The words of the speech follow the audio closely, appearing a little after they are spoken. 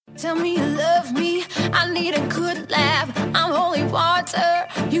Tell me you love me, I need a good laugh. I'm holy water,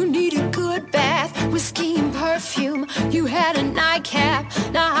 you need a good bath. Whiskey and perfume, you had a nightcap.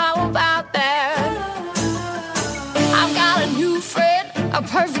 Now how about that? I've got a new friend, a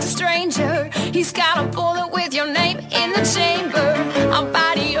perfect stranger. He's got a bullet with your name in the chamber. I'm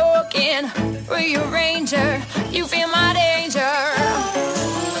body organ, rearranger. You feel my danger.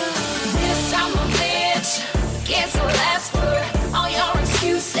 This time a bitch gets the last word. All your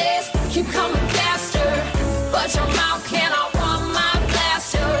excuses keep coming faster, but your mouth cannot run my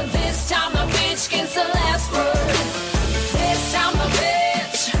blaster. This time the bitch gets the last word. This time the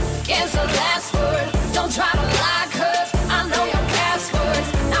bitch gets the last word. Don't try to lie, cause I know your passwords.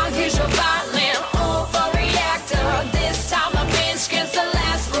 Now here's your violent overreactor. This time the bitch gets the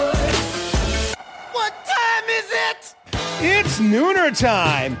last word. What time is it? It's Nooner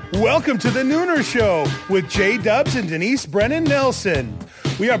time. Welcome to the Nooner Show with J Dubs and Denise Brennan Nelson.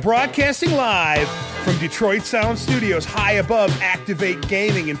 We are broadcasting live from Detroit Sound Studios, high above Activate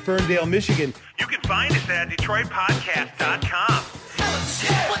Gaming in Ferndale, Michigan. You can find us at DetroitPodcast.com.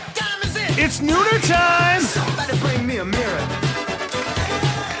 What time is it? It's Nooner time. Somebody bring me a mirror.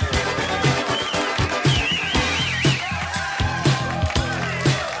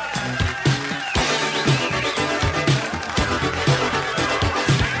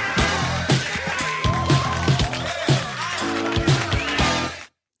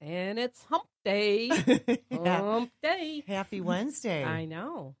 And it's hump day. Hump day. Happy Wednesday. I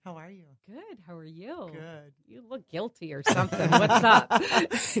know. How are you? Good. How are you? Good. You look guilty or something. What's up?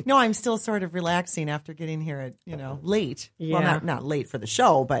 No, I'm still sort of relaxing after getting here at, late. Yeah. Well, not late for the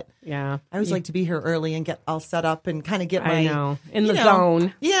show, but Yeah. I always like to be here early and get all set up and kind of get my... I know. In the you know,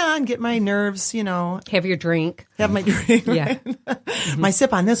 zone. Yeah, and get my nerves, Have your drink. have my drink. Yeah. My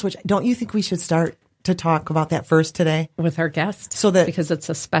sip on this, which don't you think we should start to talk about that first today? With our guest. So that- Because it's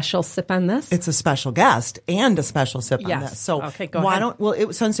a special sip on this. It's a special guest and a special sip on Yes. this. So Okay, go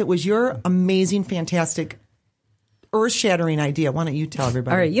ahead. since it was your amazing, fantastic, earth-shattering idea, why don't you tell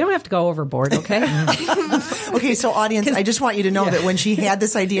everybody? All right. You don't have to go overboard, okay? Okay, so audience, I just want you to know that when she had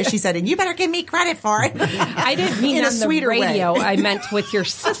this idea, she said, and you better give me credit for it. I didn't mean In a on the sweeter way. radio. I meant with your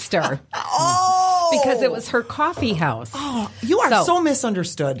sister. Oh! Because it was her coffee house. You are so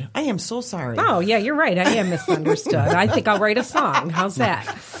misunderstood. I am so sorry. Oh, yeah, you're right. I am misunderstood. I think I'll write a song. How's that?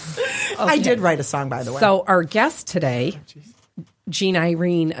 I did write a song, by the way. So our guest today, Jean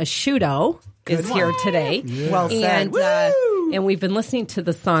Irene Asciutto, is here today. Well said. Woo! And we've been listening to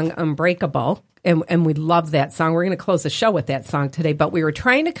the song Unbreakable, and we love that song. We're going to close the show with that song today, but we were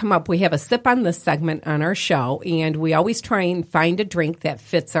trying to come up, we have a sip on this segment on our show, and we always try and find a drink that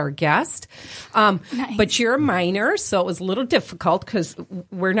fits our guest. Nice. But you're a minor, so it was a little difficult because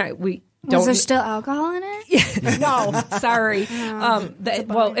we don't... Was there still alcohol in it? No, sorry.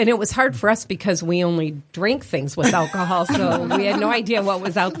 And it was hard for us because we only drink things with alcohol, so we had no idea what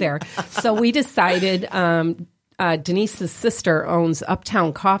was out there. So we decided. Denise's sister owns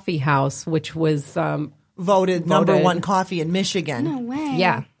Uptown Coffee House, which was voted number one coffee in Michigan. No way.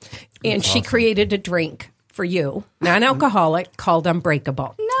 yeah, and she created a drink for you, non-alcoholic, called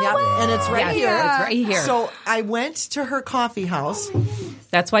Unbreakable. No Yep, way. and it's right Yes, here. it's right here. So I went to her coffee house.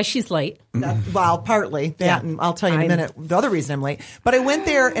 That's why she's late. Well, partly that, and I'll tell you in a minute the other reason I'm late. But I went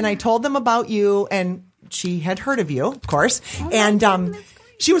there and I told them about you, and she had heard of you, of course, and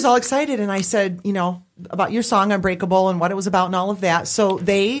she was all excited. And I said, about your song Unbreakable and what it was about and all of that. So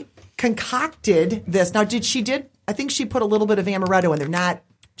they concocted this. Now, I think she put a little bit of amaretto in there, not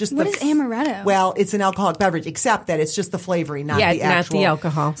just What is amaretto? Well, it's an alcoholic beverage, except that it's just the flavoring, not the not actual the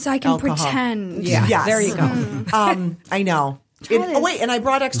alcohol. So I can alcohol. pretend. Yeah, Yes. there you go. I know. this. And I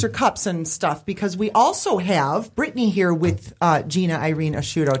brought extra cups and stuff because we also have Brittany here with Gina Irene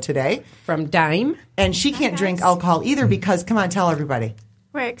Asciutto today. From Dime. And she can't drink alcohol either because, come on, tell everybody.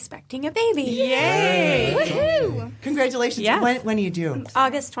 We're expecting a baby. Yay! Woohoo! Congratulations. Yes. When do you do?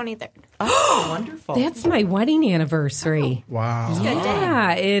 August 23rd. Oh, wonderful. That's my wedding anniversary. Wow.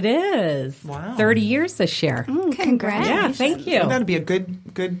 Yeah, it is. Wow. 30 years this year. Congrats. Yeah, thank you. That'll be a good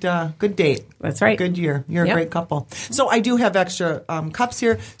date. That's right. A good year. You're Yep. a great couple. So I do have extra cups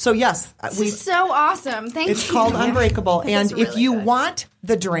here. So yes, This is so awesome. Thank it's you. called Unbreakable. And is if really you good. want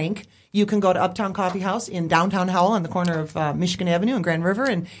the drink, you can go to Uptown Coffee House in downtown Howell on the corner of Michigan Avenue and Grand River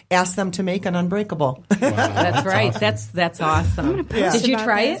and ask them to make an Unbreakable. That's right. That's awesome. Did you about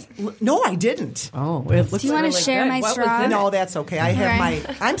try this. it? No, I didn't. Oh, it looks Do you wanna really share good. my What was straw? in it? No, that's okay. I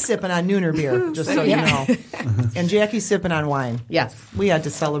have I'm sipping on Nooner beer, just so you know. And Jackie's sipping on wine. Yes. We had to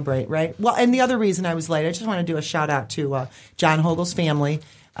celebrate, right? Well, and the other reason I was late, I just want to do a shout out to John Hogel's family.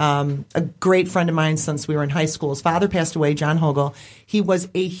 a great friend of mine since we were in high school. His father passed away, John Hogel. He was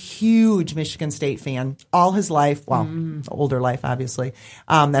a huge Michigan State fan all his life. Well, older life, obviously.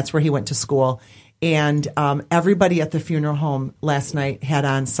 That's where he went to school. And everybody at the funeral home last night had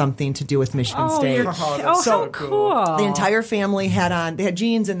on something to do with Michigan State. How cool. The entire family had on, they had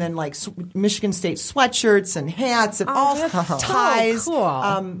jeans and then like Michigan State sweatshirts and hats and all ties. So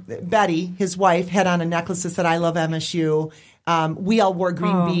cool. Betty, his wife, had on a necklace that said, I love MSU. We all wore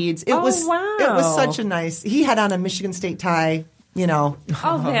green beads. It was such a nice, he had on a Michigan State tie, you know.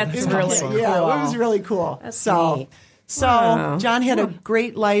 Oh, that's really cool. Yeah, it was really cool. That's so neat. So Wow. John had a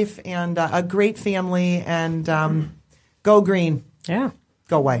great life and a great family, and go green, Yeah.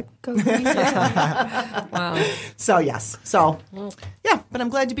 go white. Go green. Wow. So yes, so yeah, but I'm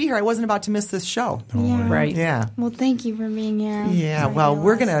glad to be here. I wasn't about to miss this show. Yeah. Right. Yeah, Well, thank you for being here. yeah. Well,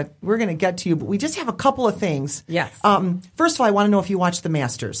 we're gonna get to you, but we just have a couple of things. Yes. First of all, I want to know if you watched the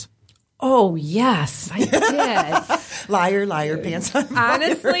Masters. Oh, yes, I did. Liar, liar, pants on fire.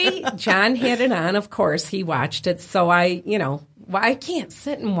 Honestly, John had it on. Of course, he watched it. So I can't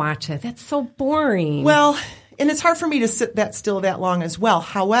sit and watch it. That's so boring. Well, and it's hard for me to sit that still that long as well.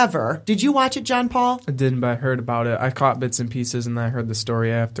 However, did you watch it, John Paul? I didn't, but I heard about it. I caught bits and pieces, and then I heard the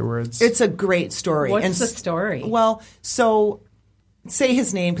story afterwards. It's a great story. What's the story? Well, so say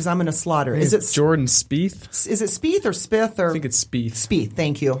his name because I'm going to slaughter. Is it Jordan Spieth? Is it Spieth or Spith or? I think it's Spieth. Spieth,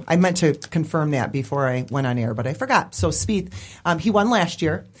 thank you. I meant to confirm that before I went on air, but I forgot. So Spieth, he won last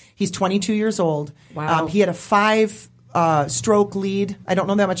year. He's 22 years old. Wow. He had a 5-stroke lead. I don't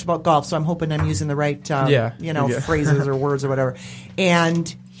know that much about golf, so I'm hoping I'm using the right, phrases or words or whatever.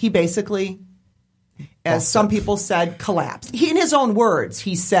 And he basically, as some people said, collapsed. In his own words,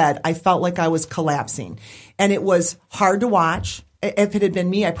 he said, I felt like I was collapsing. And it was hard to watch. If it had been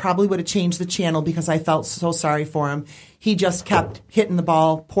me, I probably would have changed the channel because I felt so sorry for him. He just kept hitting the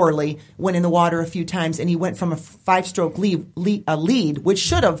ball poorly, went in the water a few times, and he went from a 5-stroke lead, which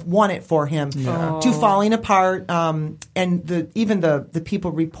should have won it for him, to falling apart. And even the people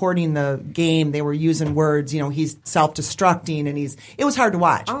reporting the game, they were using words, he's self-destructing, and it was hard to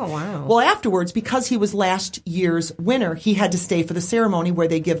watch. Oh, wow. Well, afterwards, because he was last year's winner, he had to stay for the ceremony where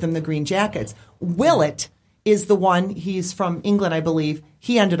they give them the green jackets. Willett is the one, he's from England, I believe.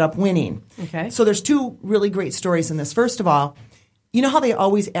 He ended up winning. Okay. So there's two really great stories in this. First of all, you know how they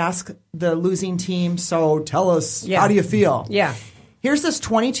always ask the losing team, so tell us, how do you feel? Yeah. Here's this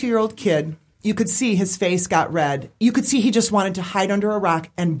 22-year-old kid. You could see his face got red. You could see he just wanted to hide under a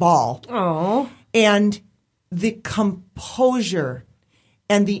rock and bawl. Oh. And the composure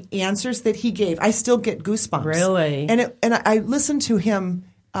and the answers that he gave, I still get goosebumps. Really? And I listened to him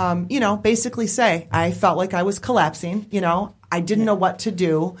basically say, I felt like I was collapsing, I didn't know what to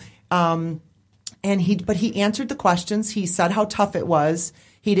do. But he answered the questions. He said how tough it was.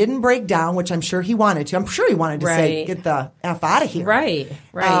 He didn't break down, which I'm sure he wanted to. I'm sure he wanted to say, get the F out of here. Right.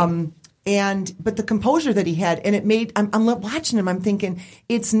 But the composure that he had, and it made, I'm watching him, I'm thinking,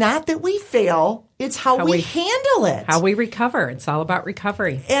 it's not that we fail, it's how we handle it. How we recover. It's all about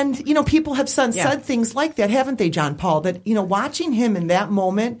recovery. And, people have said things like that, haven't they, John Paul? That, watching him in that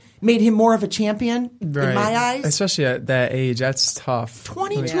moment made him more of a champion in my eyes. Especially at that age, that's tough.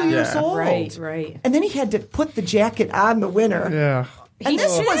 22 years old. Right. And then he had to put the jacket on the winner. Yeah. And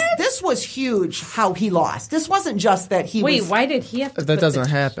this was huge how he lost. This wasn't just that he Wait, was... why did he have to That doesn't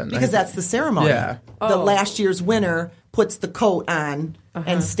happen. Because that's the ceremony. Yeah. The last year's winner puts the coat on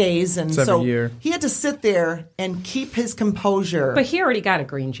and stays. And It's so every year. he had to sit there and keep his composure. But he already got a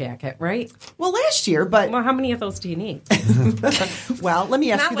green jacket, right? Well, last year, but... Well, how many of those do you need? Well, let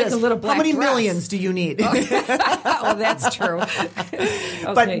me ask Not you like this. a little How black many dress. millions do you need? Oh, that's true.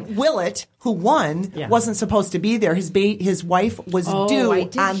 But Willett, who won, wasn't supposed to be there. His wife was due I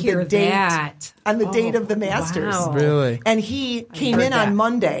did on hear the date that. on the date of the Masters. Wow. Really? And he came in that. on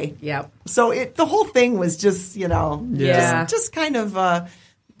Monday. Yep. So the whole thing was just, Yeah. just kind of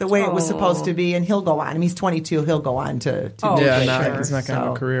the way it was supposed to be. And he'll go on. I mean, he's 22. He'll go on to do Yeah, it. he's not going to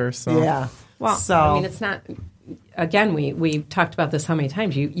have a career. So Yeah. Well, so, I mean, it's not. Again, we talked about this how many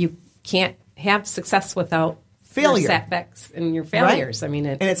times. You can't have success without Failure. your setbacks and your failures. Right. I mean,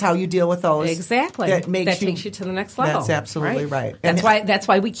 and it's how you deal with those. exactly That takes you to the next level. That's absolutely right. That's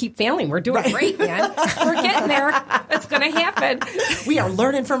why we keep failing. We're doing great, man. We're getting there. It's going to happen. We are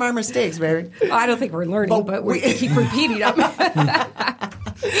learning from our mistakes, Mary. I don't think we're learning, but we keep repeating them.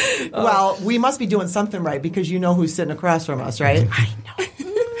 Well, we must be doing something right because you know who's sitting across from us, right? I know.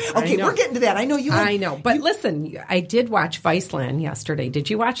 Okay, we're getting to that. I know you. I know. But listen, I did watch Viceland yesterday. Did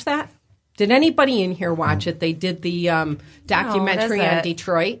you watch that? Did anybody in here watch it? They did the documentary what is on it?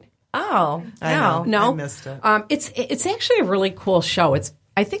 Detroit. Oh, I know. no. I missed it. It's actually a really cool show.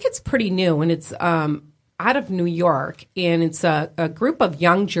 I think it's pretty new, and it's out of New York, and it's a group of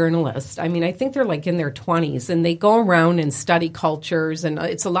young journalists. I mean, I think they're like in their 20s, and they go around and study cultures, and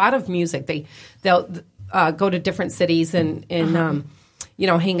it's a lot of music. They'll go to different cities and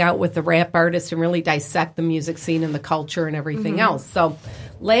hang out with the rap artists and really dissect the music scene and the culture and everything else. So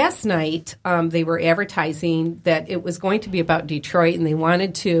last night, they were advertising that it was going to be about Detroit, and they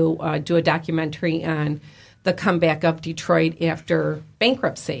wanted to do a documentary on the comeback of Detroit after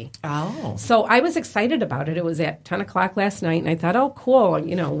bankruptcy. Oh. So I was excited about it. It was at 10 o'clock last night, and I thought, oh, cool.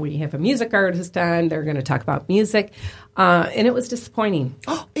 We have a music artist on. They're going to talk about music. And it was disappointing.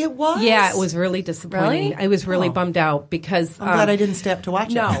 Oh, it was? Yeah, it was really disappointing. Really? I was really bummed out because... I'm glad I didn't stay up to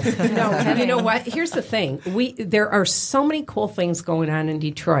watch it. No. You know what? Here's the thing. There are so many cool things going on in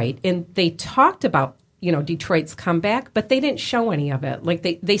Detroit, and they talked about Detroit's comeback, but they didn't show any of it. Like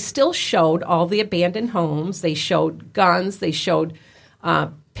they still showed all the abandoned homes. They showed guns. They showed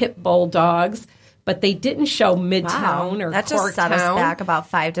pit bull dogs, but they didn't show Midtown or that just set us back about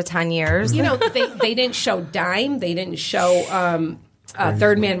 5 to 10 years. They didn't show Dime. They didn't show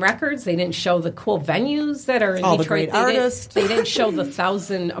Third Man Records. They didn't show the cool venues that are in all Detroit. The great artists. They didn't show the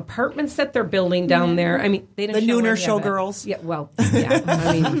 1,000 apartments that they're building down there. I mean, they didn't show Nooner any of it. Showgirls. Yeah, well, yeah.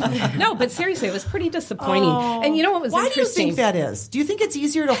 I mean, no, but seriously, it was pretty disappointing. And you know what was Why interesting? do you think that is? Do you think it's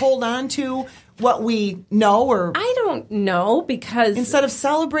easier to hold on to what we know, or I don't know, because instead of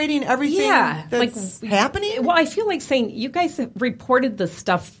celebrating everything that's happening? Well, I feel like saying you guys have reported the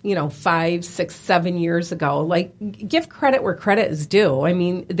stuff, 5, 6, 7 years ago. Like, give credit where credit is due. I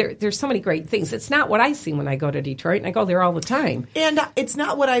mean, there's so many great things. It's not what I see when I go to Detroit, and I go there all the time. And it's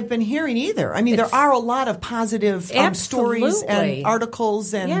not what I've been hearing either. I mean, there are a lot of positive stories and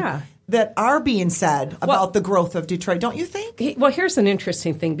articles and that are being said about the growth of Detroit, don't you think? Well, here's an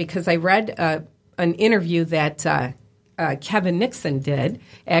interesting thing, because I read an interview that Kevin Nixon did,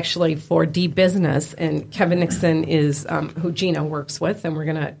 actually, for D-Business, and Kevin Nixon is who Gina works with, and we're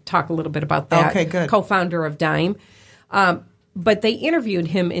going to talk a little bit about that. Okay, good. Co-founder of Dime. But they interviewed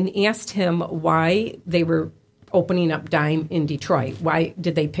him and asked him why they were opening up Dime in Detroit. Why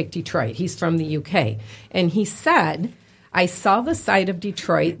did they pick Detroit? He's from the UK. And he said, I saw the side of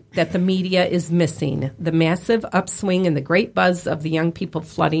Detroit that the media is missing, the massive upswing and the great buzz of the young people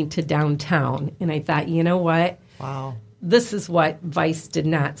flooding to downtown. And I thought, you know what? Wow. This is what Vice did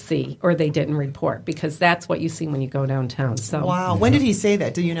not see, or they didn't report, because that's what you see when you go downtown. So, wow. When did he say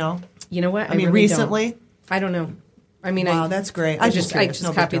that? Do you know? You know what? I mean, really recently? I don't know. I mean, wow, that's great. I just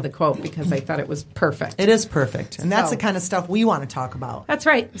copied the quote because I thought it was perfect. It is perfect. And that's the kind of stuff we want to talk about. That's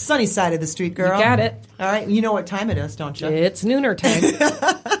right. Sunny side of the street, girl. You got it. All right. You know what time it is, don't you? It's nooner time.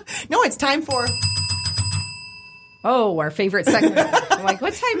 No, it's time for... Oh, our favorite segment. I'm like,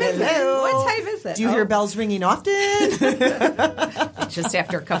 what time is it? What time is it? Do you hear bells ringing often? Just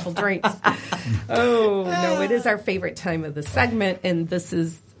after a couple drinks. Oh, no, it is our favorite time of the segment, and this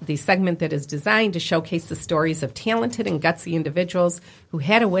is the segment that is designed to showcase the stories of talented and gutsy individuals who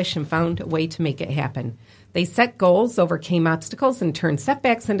had a wish and found a way to make it happen. They set goals, overcame obstacles, and turned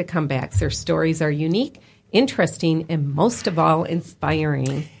setbacks into comebacks. Their stories are unique, interesting, and most of all,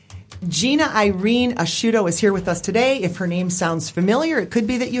 inspiring. Gina Irene Asciutto is here with us today. If her name sounds familiar, it could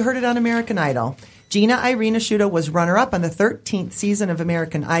be that you heard it on American Idol. Gina Irene Asciutto was runner-up on the 13th season of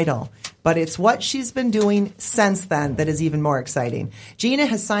American Idol, but it's what she's been doing since then that is even more exciting. Gina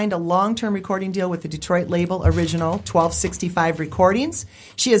has signed a long-term recording deal with the Detroit label Original 1265 Recordings.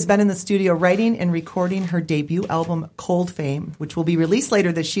 She has been in the studio writing and recording her debut album, Cold Fame, which will be released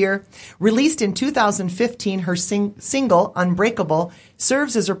later this year. Released in 2015, her single, Unbreakable,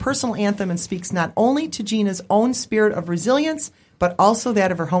 serves as her personal anthem and speaks not only to Gina's own spirit of resilience, but also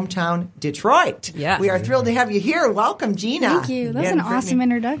that of her hometown, Detroit. Yes. We are thrilled to have you here. Welcome, Gina. Thank you. That's an awesome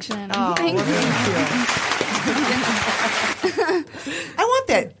introduction. Oh, Thank you. I want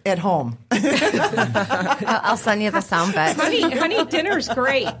that at home. I'll send you the sound bit. Honey, dinner's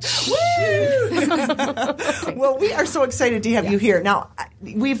great. Well, we are so excited to have you here. Now,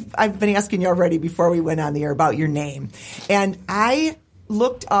 I've been asking you already before we went on the air about your name. And I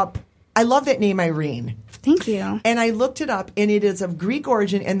looked up, I love that name, Irene. Thank you. And I looked it up, and it is of Greek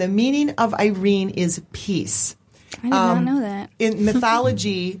origin, and the meaning of Irene is peace. I did not know that. In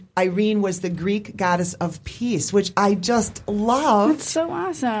mythology, Irene was the Greek goddess of peace, which I just love. That's so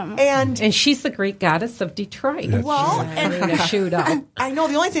awesome. And she's the Greek goddess of Detroit. Well, Irina Shudo. I know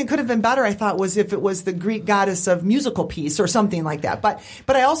the only thing that could have been better, I thought, was if it was the Greek goddess of musical peace or something like that. But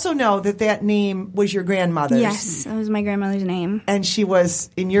I also know that name was your grandmother's. Yes, that was my grandmother's name. And she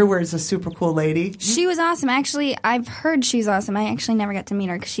was, in your words, a super cool lady. She was awesome. Actually, I've heard she's awesome. I actually never got to meet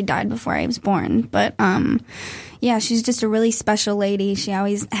her because she died before I was born. But yeah, she's just a really special lady. She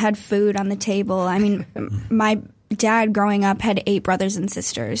always had food on the table. I mean, my dad growing up had 8 brothers and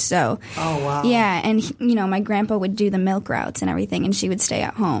sisters. So, oh wow, yeah, and my grandpa would do the milk routes and everything, and she would stay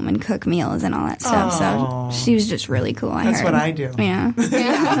at home and cook meals and all that stuff. So she was just really cool. That's what I do. Yeah.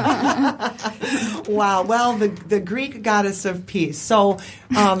 Wow. Well, the Greek goddess of peace. So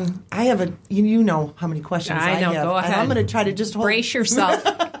I have you know how many questions I know. have. Go ahead. And I'm going to try to just brace yourself.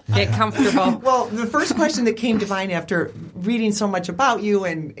 Get comfortable. Well, the first question that came to mind after reading so much about you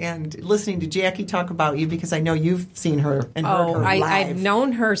and listening to Jackie talk about you, because I know you've seen her and heard her live. I've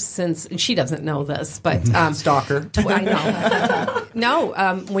known her since, she doesn't know this, but... Stalker. I know.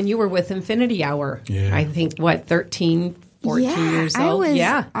 No, when you were with Infinity Hour, I think, 13, 14 years old?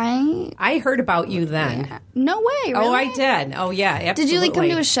 I heard about you then. Yeah. No way, really? Oh, I did. Oh, yeah, absolutely. Did you come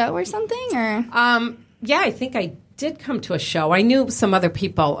to a show or something? Or yeah, I think I did come to a show. I knew some other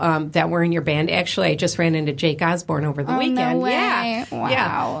people that were in your band. Actually, I just ran into Jake Osborne over the weekend. No way. Yeah, wow.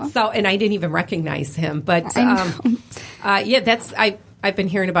 Yeah. So, and I didn't even recognize him. But I've been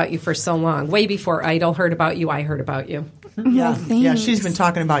hearing about you for so long. Way before Idol heard about you, I heard about you. Yeah, she's been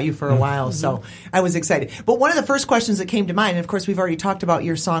talking about you for a while, so I was excited. But one of the first questions that came to mind, and of course we've already talked about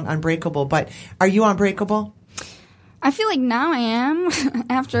your song Unbreakable, but are you unbreakable? I feel like now I am,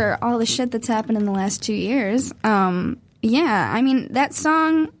 after all the shit that's happened in the last 2 years. Yeah, I mean, that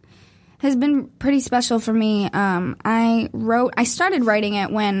song has been pretty special for me. I started writing it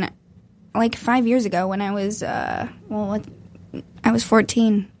like 5 years ago when I was, I was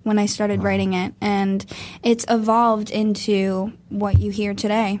 14 when I started writing it, and it's evolved into what you hear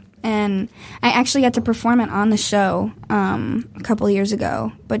today. And I actually got to perform it on the show a couple of years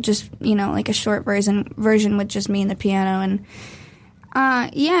ago, but just, like a short version with just me and the piano. And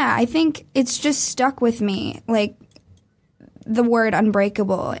I think it's just stuck with me, like the word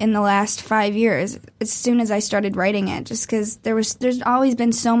unbreakable in the last 5 years, as soon as I started writing it, just because there's always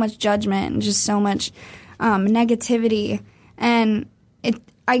been so much judgment and just so much negativity. And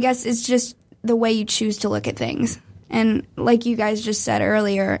I guess it's just the way you choose to look at things. And like you guys just said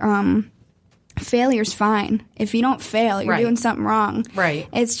earlier, failure's fine. If you don't fail, you're doing something wrong. Right.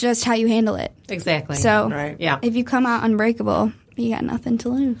 It's just how you handle it. Exactly. So yeah. If you come out unbreakable, you got nothing to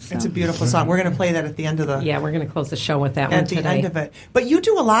lose. So. It's a beautiful song. We're going to play that at the end of the... Yeah, we're going to close the show with that one today. At the end of it. But you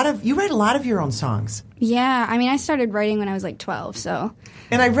write a lot of your own songs. Yeah, I mean, I started writing when I was like 12, so...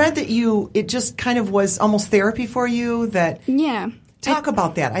 And I read that it just kind of was almost therapy for you, that... Yeah. Talk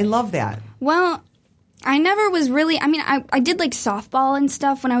about that. I love that. Well, I never was really... I mean, I did like softball and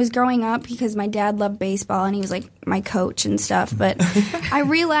stuff when I was growing up because my dad loved baseball and he was like my coach and stuff. But I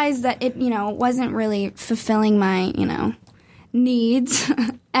realized that it, wasn't really fulfilling my, needs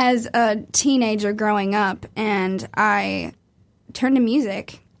as a teenager growing up. And I turned to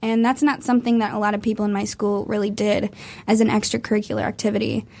music. And that's not something that a lot of people in my school really did as an extracurricular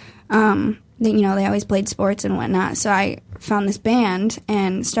activity. They always played sports and whatnot. So I found this band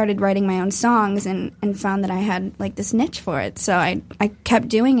and started writing my own songs and found that I had like this niche for it. So I kept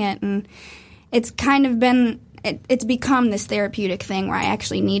doing it, and it's kind of been it's become this therapeutic thing where I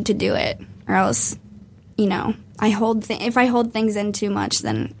actually need to do it, or else, if I hold things in too much,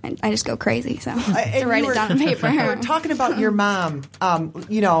 then I just go crazy. So to write it down on paper. You were talking about your mom.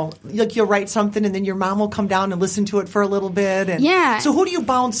 Like you'll write something and then your mom will come down and listen to it for a little bit. And yeah. So who do you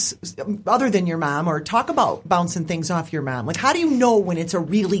bounce other than your mom, or talk about bouncing things off your mom? Like, how do you know when it's a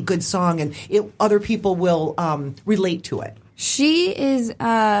really good song and other people will relate to it? She is.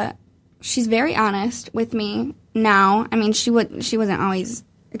 She's very honest with me now. I mean, she wasn't always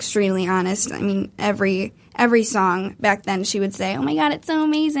extremely honest. I mean, every song back then she would say, "Oh my God, it's so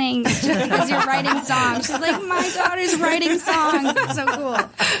amazing just because you're writing songs." She's like, "My daughter's writing songs. It's so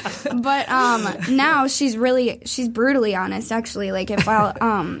cool." But now she's brutally honest, actually. Like if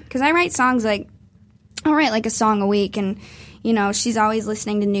because I write songs I'll write like a song a week, and she's always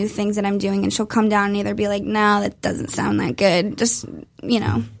listening to new things that I'm doing, and she'll come down and either be like, "No, that doesn't sound that good." Just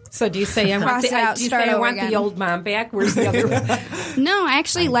So do you say I want the old mom back? Where's the other one? No, I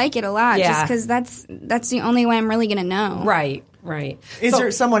actually like it a lot, just because that's the only way I'm really going to know. Right. Is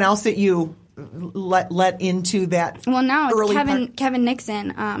there someone else that you let into that? Well, now it's early Kevin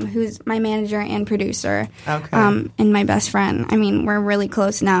Nixon, who's my manager and producer, Okay. and my best friend. I mean, we're really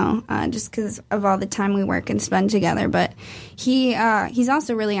close now, just because of all the time we work and spend together. But he's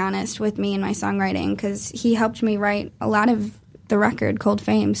also really honest with me and my songwriting, because he helped me write a lot of the record, Cold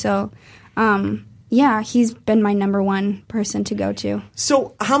Fame. So, yeah, he's been my number one person to go to.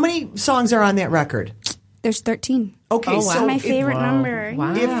 So how many songs are on that record? There's 13. Okay, Oh, wow. so My favorite number.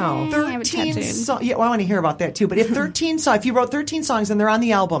 Wow. If I have it 13 tattooed. songs, yeah, well, I want to hear about that too. But if 13 songs, if you wrote 13 songs and they're on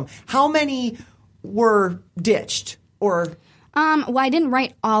the album, how many were ditched or? Well, I didn't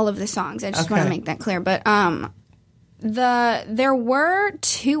write all of the songs. I just want Okay. to make that clear. But there were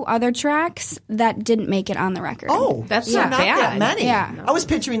 2 other tracks that didn't make it on the record. Oh, That's so not not bad. that many. Yeah. I was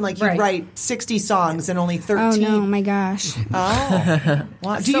picturing like you Right. write 60 songs and only 13. Oh no, my gosh. Oh.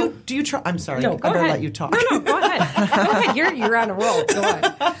 Wow. Do you try? I'm sorry. No, I go better ahead. let you talk. No, go ahead. Go ahead. You're on a roll. Go on.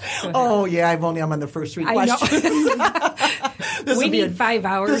 Oh yeah, I'm on the first 3 I know. questions. We need 5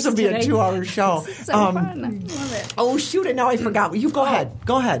 hours This will be a today. 2-hour show. So fun. I love it. Oh shoot it! Now I forgot. You go ahead.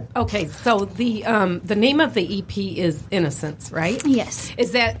 Go ahead. Okay, so the name of the EP is Innocence, right? Yes.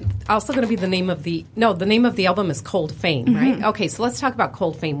 Is that also going to be the name of the? No, the name of the album is Cold Fame, right? Okay, so let's talk about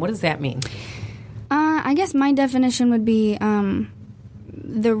Cold Fame. What does that mean? I guess my definition would be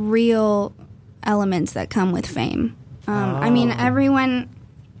the real elements that come with fame. I mean, everyone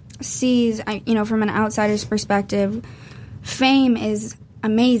sees, from an outsider's perspective, fame is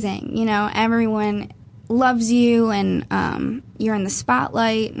amazing. You know, everyone loves you, and you're in the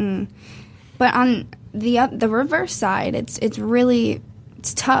spotlight. But on the reverse side, it's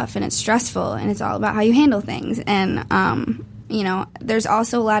tough and it's stressful, and it's all about how you handle things. And there's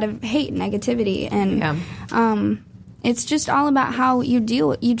also a lot of hate, negativity, and it's just all about how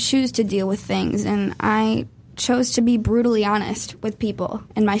you choose to deal with things. And I chose to be brutally honest with people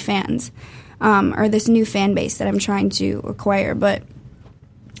and my fans, or this new fan base that I'm trying to acquire. But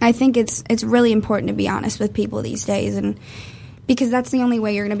I think it's really important to be honest with people these days, and because that's the only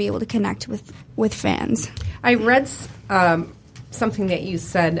way you're going to be able to connect with fans. I read something that you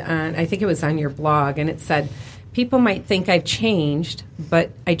said on, I think it was on your blog, and it said, people might think I've changed,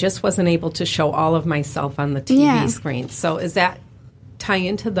 but I just wasn't able to show all of myself on the TV screen. So is that tie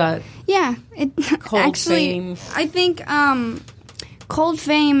into the Cold Fame? I think Cold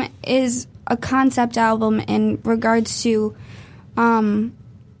Fame is a concept album in regards to how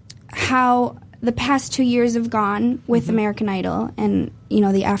the past 2 years have gone with American Idol and,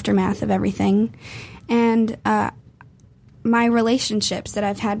 the aftermath of everything. And my relationships that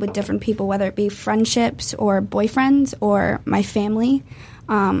I've had with different people, whether it be friendships or boyfriends or my family,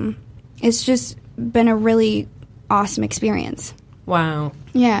 it's just been a really awesome experience. Wow.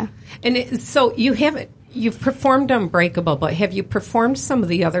 Yeah. And so you've performed Unbreakable, but have you performed some of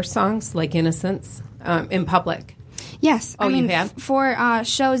the other songs, like Innocence, in public? Yes. Oh, you have? For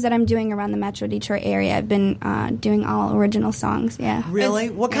shows that I'm doing around the Metro Detroit area, I've been doing all original songs, yeah.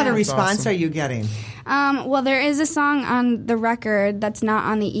 Really? What kind of response awesome. are you getting? Well, there is a song on the record that's not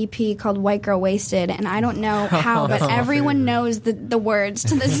on the EP called White Girl Wasted, and I don't know how, but everyone knows the words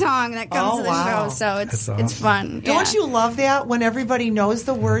to the song that comes to the wow. show, so it's fun. Don't you love that when everybody knows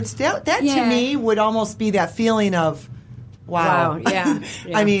the words? That to me would almost be that feeling of, wow. Yeah.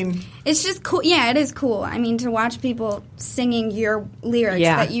 I mean, It's just cool. Yeah, it is cool. I mean, to watch people singing your lyrics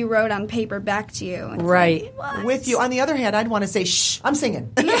that you wrote on paper back to you. It's Right. like, what? with you. On the other hand, I'd want to say, shh, I'm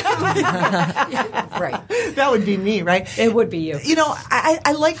singing. Right. That would be me, right? It would be you. You know,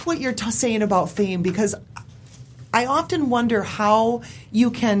 I like what you're saying about fame, because I often wonder how you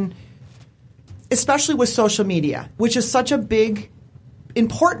can, especially with social media, which is such a big,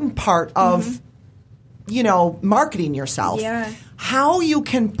 important part of, marketing yourself. Yeah. How you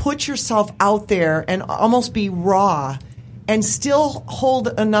can put yourself out there and almost be raw and still hold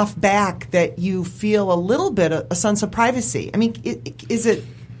enough back that you feel a little bit a sense of privacy. I mean, is it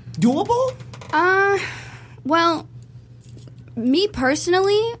doable? Well, me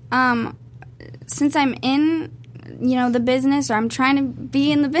personally, since I'm in, the business, or I'm trying to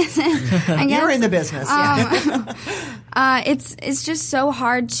be in the business, I guess. You're in the business. It's just so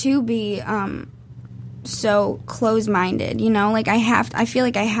hard to be so close-minded, like I feel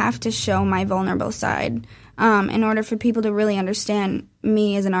like I have to show my vulnerable side in order for people to really understand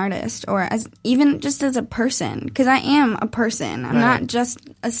me as an artist, or as even just as a person, because I am a person. I'm not just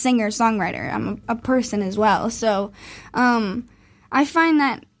a singer-songwriter. I'm a person as well. So I find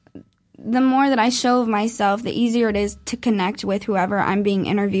that the more that I show of myself, the easier it is to connect with whoever I'm being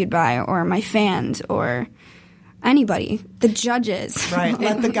interviewed by, or my fans, or anybody, the judges. Right,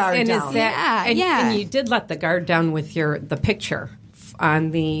 let the guard And down. is that, Yeah. And you did let the guard down with the picture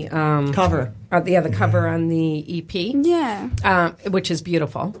on the Cover. The cover on the EP. Yeah. Which is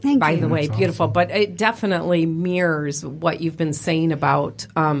beautiful, Thank by you. the way, beautiful. But it definitely mirrors what you've been saying about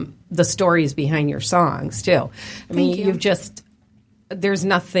the stories behind your songs too. I mean, you. you've just there's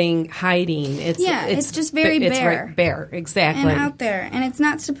nothing hiding. It's just very it's bare. Right, bare, exactly. And out there. And it's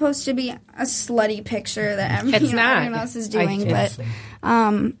not supposed to be a slutty picture that It's not. everyone else is doing. It's-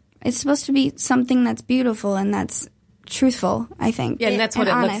 But it's supposed to be something that's beautiful and that's truthful, I think. Yeah, and that's what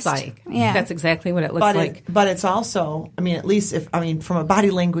it honest. looks like. Yeah. That's exactly what it looks But like. but it's also, I mean, at least from a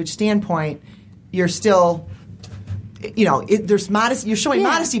body language standpoint, you're still, there's modesty. You're showing Yeah.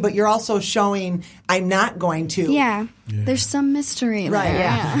 modesty, but you're also showing I'm not going to. Yeah. There's some mystery Right. there.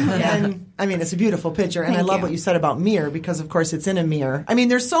 Yeah. And I mean, it's a beautiful picture, and I Thank love you. what you said about mirror because, of course, it's in a mirror. I mean,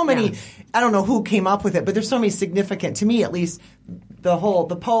 there's so many. I don't know who came up with it, but there's so many significant to me, at least. The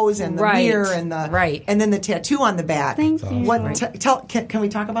pose and the Right. mirror and and then the tattoo on the back. Thank you. What? Can we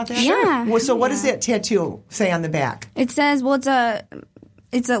talk about that? Yeah. Well, so what does that tattoo say on the back? It says, well,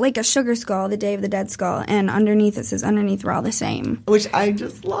 it's like a sugar skull, the Day of the Dead skull, and underneath it says, underneath we're all the same. Which I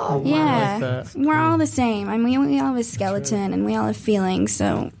just love. Yeah. that. We're all the same. I mean, we all have a skeleton and we all have feelings,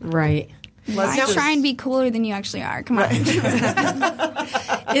 so Right. why try and be cooler than you actually are? Come on.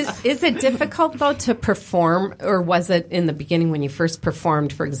 Is it difficult, though, to perform, or was it in the beginning when you first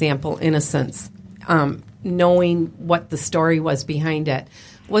performed, for example, Innocence, knowing what the story was behind it?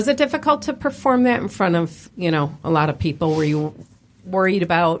 Was it difficult to perform that in front of, a lot of people? Were you worried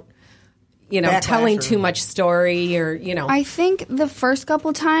about, Backlash telling or- too much story or, I think the first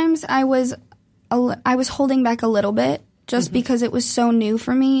couple times I was holding back a little bit just because it was so new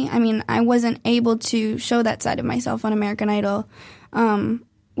for me. I mean, I wasn't able to show that side of myself on American Idol,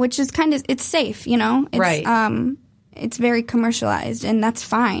 which is it's safe, It's, Right. It's very commercialized, and that's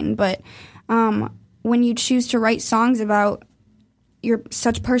fine. But when you choose to write songs about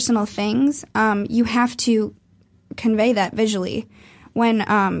such personal things, you have to convey that visually when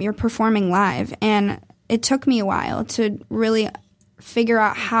you're performing live. And it took me a while to really figure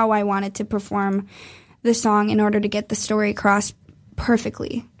out how I wanted to perform the song in order to get the story across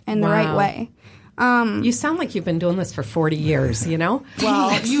perfectly in the right Wow. way. You sound like you've been doing this for 40 years,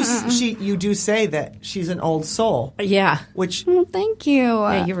 Well, you do say that she's an old soul, Yeah. which Well, thank you.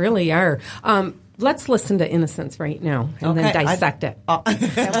 Yeah, you really are. Let's listen to Innocence right now and then Okay, dissect it.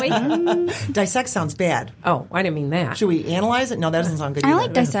 Can we? dissect sounds bad. Oh, I didn't mean that. Should we analyze it? No, that doesn't sound good. I either.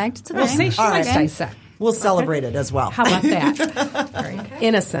 like dissect. It's okay. We'll say she All likes right. dissect. We'll celebrate it as well. How about that?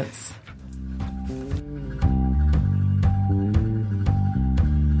 Innocence.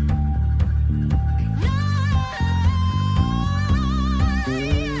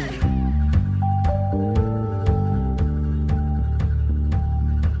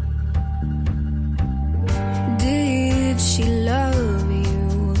 Did she love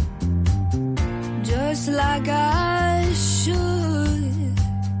you just like I should?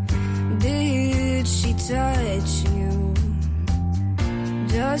 Did she touch you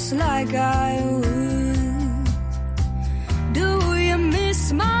just like I would? Do you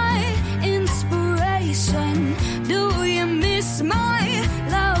miss my inspiration? Do you miss my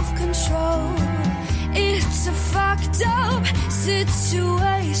love control? It's a fucked up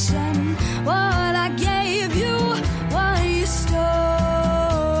situation. What I gave you, what you stole.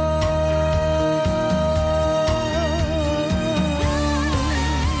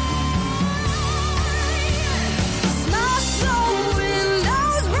 Smashed the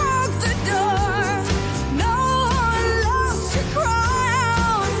windows, broke the door. No one lost to cry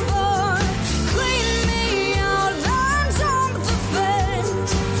out for. Cleaned me out, then jumped the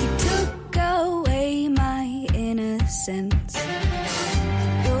fence. He took away my innocence.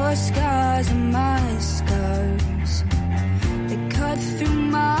 Your scars are my scars. They cut through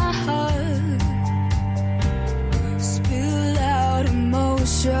my heart. Spill out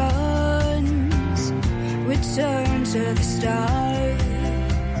emotions. Return to the start.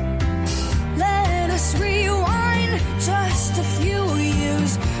 Let us rewind just a few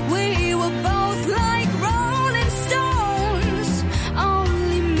years. We were both like Rolling Stones.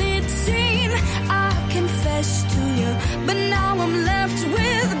 Only mid-teen, I confess to you. But now I'm left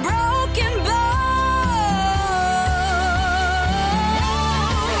with broken bones.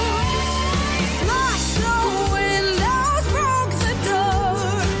 Smashed the windows, broke the door.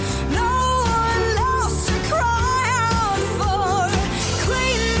 No one lost to cry out for.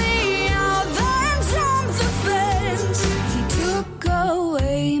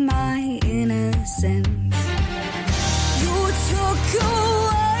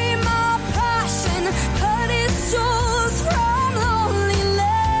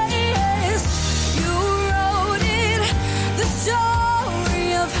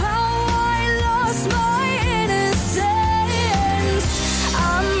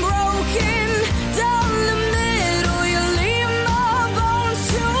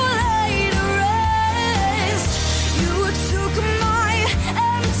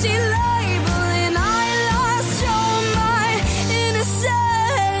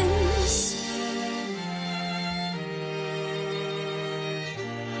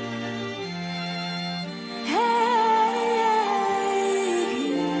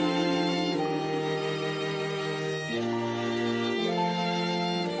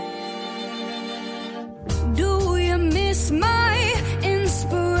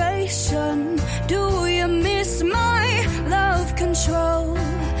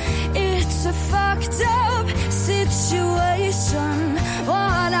 fucked up situation.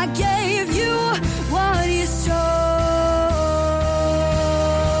 What I gave you, what you stole.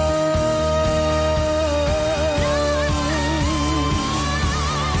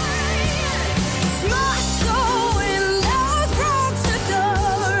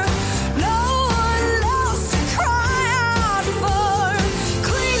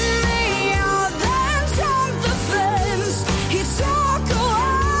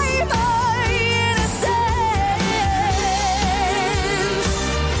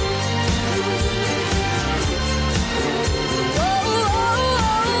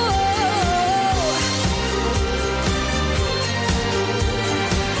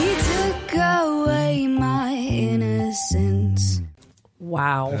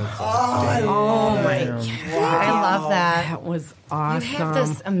 Wow. Oh my God. I love that. That was awesome. You have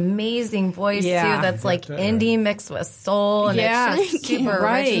this amazing voice, Yeah. too, that's like indie mixed with soul, and Yeah. it's just super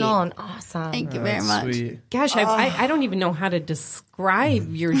Right. original and awesome. Thank you very much. Sweet. Gosh, I don't even know how to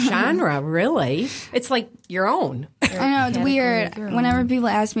describe your genre, really. It's like your own. I know, it's weird. Whenever people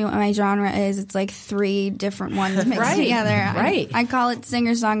ask me what my genre is, it's like 3 different ones mixed Right, together. right. I call it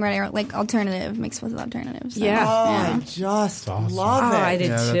singer-songwriter, like alternative mixed with alternative. So, Yeah. Oh, I just love it. I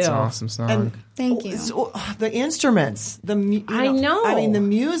did Yeah, too. that's an awesome song. Thank you. So, the instruments, I know. I mean, the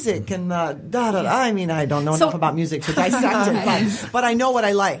music and the da-da-da. I mean, I don't know enough about music to dissect it, but I know what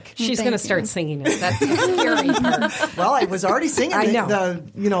I like. She's Thank going to you. start singing it. That's the scary part. Well, I was already singing I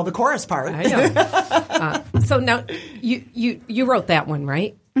know. the chorus part. I know. So now you wrote that one,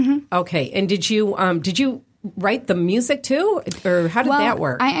 right? Mm-hmm. Okay. And did you write the music too, or how did that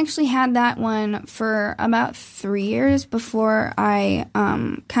work? I actually had that one for about 3 years before I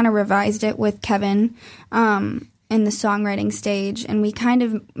kind of revised it with Kevin in the songwriting stage, and we kind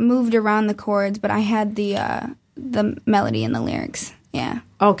of moved around the chords, but I had the melody and the lyrics. Yeah.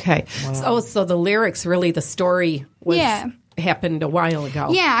 Okay. Wow. So the lyrics, really, the story was happened a while ago.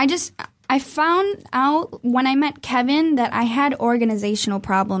 Yeah, I found out when I met Kevin that I had organizational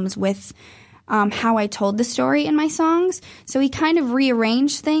problems with how I told the story in my songs. So he kind of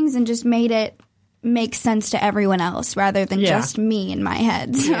rearranged things and just made it make sense to everyone else rather than just me in my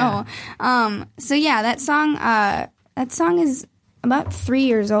head. So, that song is about 3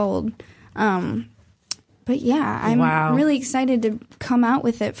 years old. But yeah, I'm really excited to come out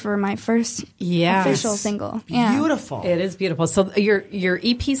with it for my first official single. Yeah. Beautiful. It is beautiful. So your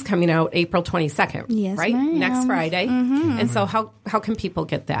EP's coming out April 22nd, yes, right? ma'am. Next Friday. Mm-hmm. And so how can people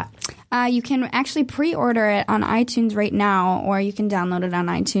get that? You can actually pre-order it on iTunes right now, or you can download it on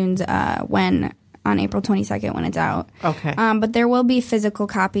iTunes on April 22nd when it's out. Okay. But there will be physical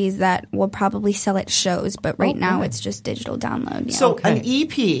copies that will probably sell at shows, but right now it's just digital download. Yeah. So an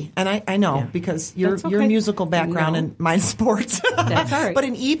EP, and I know because your musical background and mine's sports. That's all right. But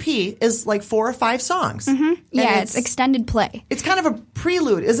an EP is like 4 or 5 songs. Mm-hmm. Yeah, it's extended play. It's kind of a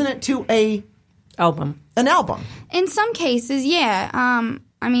prelude, isn't it, to an album? In some cases, yeah.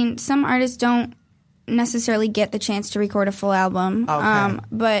 I mean, some artists don't necessarily get the chance to record a full album. Okay.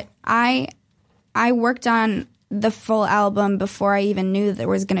 But I worked on the full album before I even knew there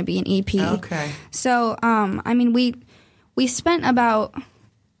was going to be an EP. Okay. So, I mean, we spent about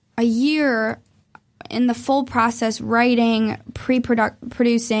a year in the full process writing,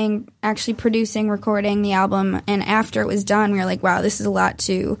 producing, actually producing, recording the album. And after it was done, we were like, wow, this is a lot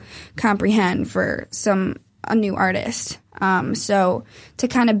to comprehend for a new artist. So to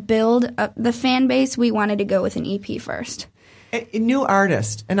kind of build up the fan base, we wanted to go with an EP first. A new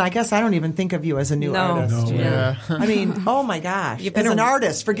artist, and I guess I don't even think of you as a new artist. No. Yeah. I mean, oh my gosh, You've been as an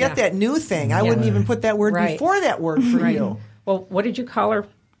artist, forget that new thing. I wouldn't even put that word before that word for you. Well, what did you call her?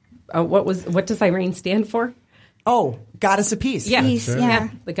 What does Irene stand for? Oh, goddess of peace. Yeah, Peace, yeah.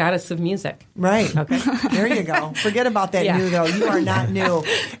 the goddess of music. Right. Okay. There you go. Forget about that new, though. You are not new.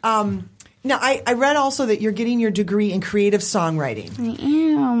 Now, I read also that you're getting your degree in creative songwriting. I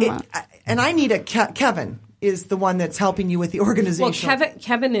am. And I need Kevin is the one that's helping you with the organization. Well,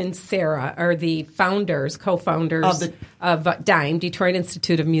 Kevin and Sarah are the co-founders of DIME, Detroit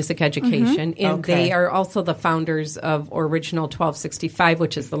Institute of Music Education, and they are also the founders of Original 1265,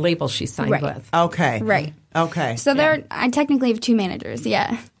 which is the label she signed with. Okay. Right. Okay. So I technically have 2 managers,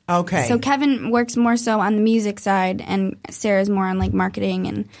 yeah. Okay. So Kevin works more so on the music side, and Sarah's more on like marketing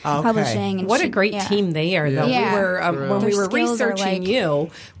and publishing. And what a great team they are, though. Yeah. We were when we were researching you,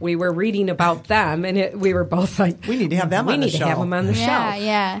 we were reading about them, and we were both like, we need to have them on the show. We need to have them on the show.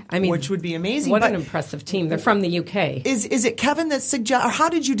 Yeah. I mean, which would be amazing. What an impressive team. They're from the UK. Is it Kevin that suggests, or how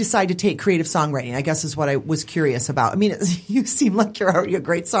did you decide to take creative songwriting? I guess is what I was curious about. I mean, you seem like you're already a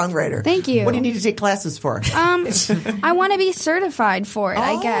great songwriter. Thank you. What do you need to take classes for? I want to be certified for it,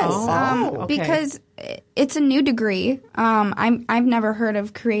 I guess. Yes. okay. Because it's a new degree. I've never heard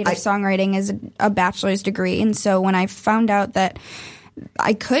of creative songwriting as a bachelor's degree, and so when I found out that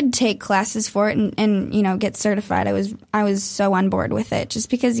I could take classes for it and you know, get certified, I was so on board with it. Just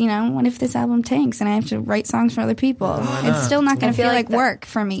because, you know, what if this album tanks and I have to write songs for other people? It's still not going to feel like work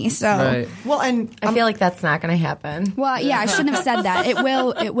for me. So, Right. Well, and I feel like that's not going to happen. well, yeah, I shouldn't have said that. It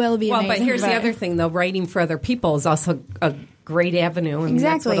will be Well, amazing. but here's the other thing, though. Writing for other people is also a great avenue, and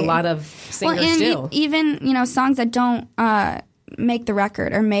that's what a lot of singers and do. Even, you know, songs that don't make the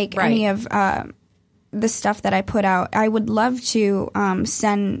record or make any of the stuff that I put out, I would love to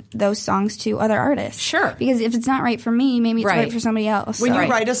send those songs to other artists. Sure. Because if it's not right for me, maybe it's right for somebody else. when So- you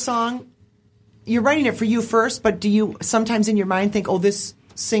write a song, you're writing it for you first, but do you sometimes in your mind think, oh, this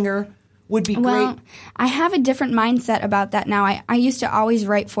singer would be Well, great? I have a different mindset about that now. I used to always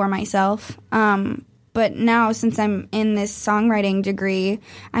write for myself. But now, since I'm in this songwriting degree,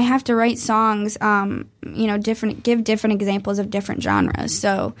 I have to write songs, you know, give different examples of different genres.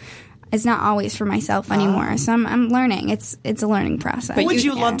 So it's not always for myself anymore. So I'm learning. It's a learning process. Who would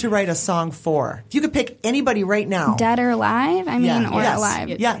you love to write a song for? If you could pick anybody right now. Dead or alive? I mean, or Yes. alive.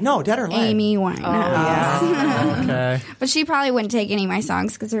 Yeah, no, dead or alive. Amy Winehouse. Okay. But she probably wouldn't take any of my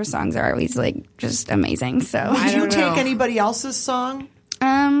songs because her songs are always like just amazing. So Would you take anybody else's song?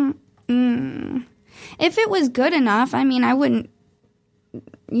 If it was good enough, I mean, I wouldn't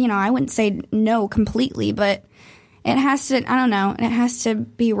say no completely, but it has to, I don't know, it has to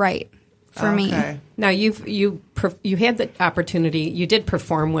be right for me. Now, you had the opportunity, you did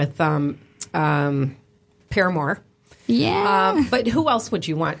perform with Paramore. Yeah. But who else would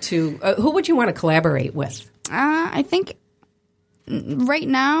you want to, collaborate with? I think right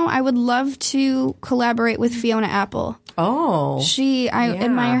now I would love to collaborate with Fiona Apple. Oh. I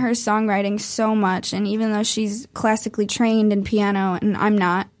admire her songwriting so much, and even though she's classically trained in piano, and I'm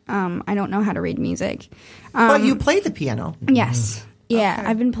not, I don't know how to read music. But you play the piano. Yes. Yeah,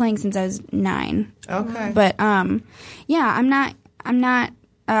 I've been playing since I was 9. Okay. But yeah,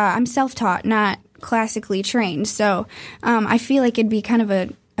 I'm self-taught, not classically trained. So I feel like it'd be kind of a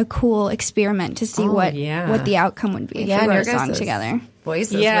cool experiment to see what the outcome would be if we wrote a song together.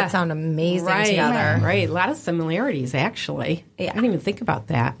 Voices would sound amazing together. Right, a lot of similarities, actually. I didn't even think about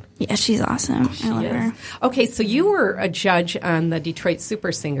that. Yeah, she's awesome. I love her. Okay, so you were a judge on the Detroit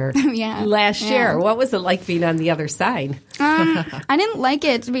Super Singer last year. Yeah. What was it like being on the other side? I didn't like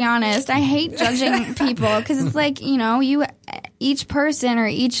it, to be honest. I hate judging people because it's like, you know, each person or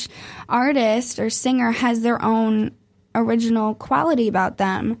each artist or singer has their own original quality about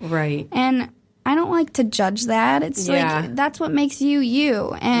them. Right. And I don't like to judge that. It's like, that's what makes you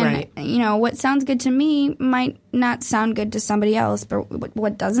you. And, you know, what sounds good to me might not sound good to somebody else, but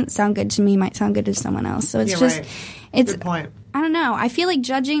what doesn't sound good to me might sound good to someone else. So it's it's good point. I don't know. I feel like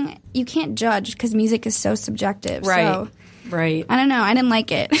judging, you can't judge because music is so subjective. Right. So, right. I don't know. I didn't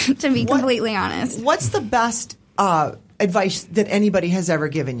like it, to be completely honest. What's the best advice that anybody has ever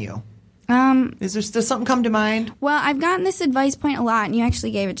given you? Does something come to mind? Well, I've gotten this advice point a lot, and you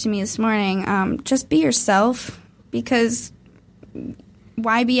actually gave it to me this morning. Just be yourself, because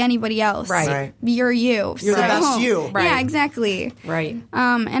why be anybody else? Right. You're you. You're the best you. Right. Yeah, exactly. Right.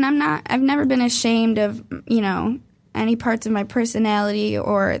 And I've never been ashamed of, you know, any parts of my personality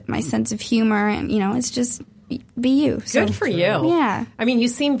or my sense of humor, and, you know, it's just be you. So, Good for you. Yeah. I mean, you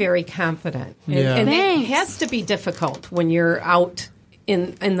seem very confident. And it Thanks. has to be difficult when you're out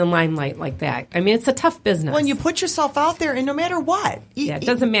in the limelight like that. I mean, it's a tough business. When you put yourself out there, and no matter what, it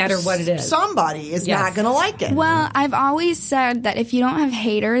doesn't matter what it is. Somebody is not going to like it. Well, I've always said that if you don't have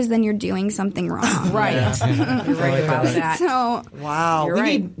haters, then you're doing something wrong. Right. You're right about that. So wow, You're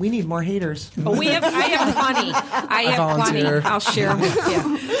right. we need more haters. Oh, I have plenty. I have plenty. volunteer. I'll share with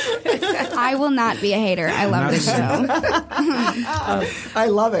you. I will not be a hater. I love this show. I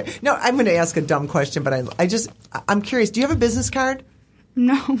love it. No, I'm going to ask a dumb question, but I'm curious. Do you have a business card?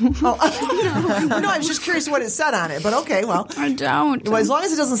 No. No, I was just curious what it said on it, but okay, well. I don't. Well, as long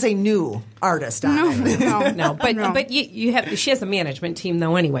as it doesn't say new artist on it. No, but you have. She has a management team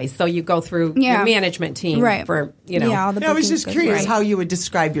though, anyway. So you go through your management team, right? For you know. Yeah, all the I was just bookings curious go how you would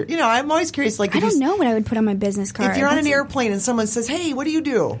describe your. You know, I'm always curious. Like, I don't know what I would put on my business card. If you're on an airplane and someone says, "Hey, what do you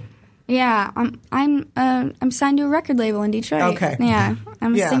do?" Yeah, I'm signed to a record label in Detroit. Okay. Yeah,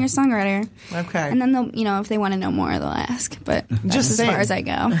 I'm a singer songwriter. Okay. And then they'll, you know, if they want to know more, they'll ask. But that's Just as sing. far as I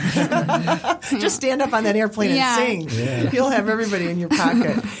go. Just stand up on that airplane and sing. You'll have everybody in your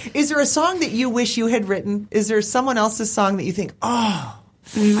pocket. Is there a song that you wish you had written? Is there someone else's song that you think, oh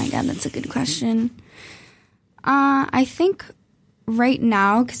my God, that's a good question. I think right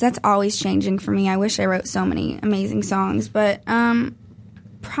now, because that's always changing for me. I wish I wrote so many amazing songs, but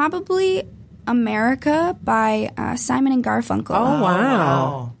Probably America by Simon and Garfunkel. Oh,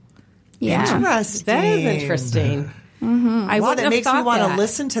 wow. Yeah. Interesting. That is interesting. Mm-hmm. I Wow, wouldn't that have makes me thought want to that.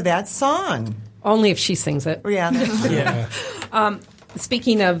 listen to that song. Only if she sings it. Yeah. Yeah.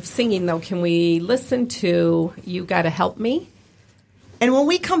 Speaking of singing, though, can we listen to You Gotta Help Me? And when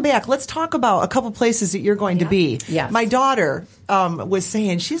we come back, let's talk about a couple places that you're going to be. Yes. My daughter was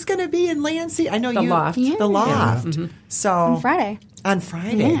saying she's going to be in Lansing. I know The you. Loft. Yeah. The Loft. Mm-hmm. So On Friday. On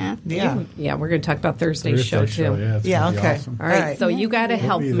Friday. Yeah. Yeah, we're going to talk about Thursday's show, too. Yeah, it's Yeah, gonna be okay. awesome. All right, All right. so You Gotta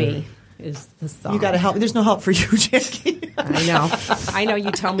Help be Me is the song. You got to help. There's no help for you, Jackie. I know you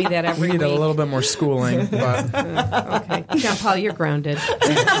tell me that every We need week. a little bit more schooling, but Okay. John Paul, you're grounded.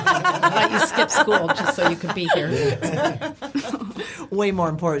 I'll let you skip school just so you could be here. Way more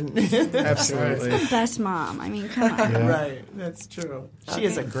important. absolutely. Best mom. I mean, come on. Right. That's true. She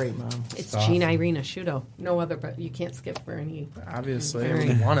is a great mom. It's Gina Irina Shudo. No other, but you can't skip for any. Obviously, I Very-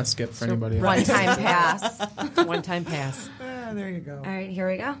 wouldn't want to skip for anybody else. One-time pass. One-time pass. Ah, there you go. All right, here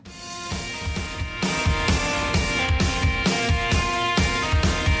we go.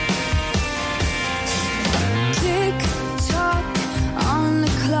 Tick tock on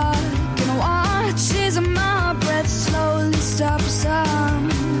the clock, and watch as my breath slowly stops. I'm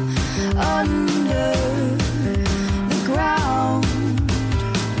under the ground.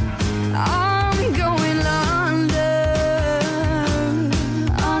 I'm going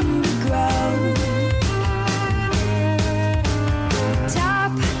underground.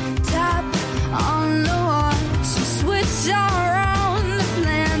 Tap tap on the watch, switch around the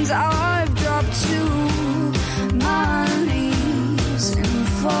plans. I've dropped to my knees in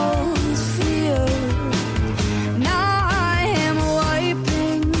full fear. Now I am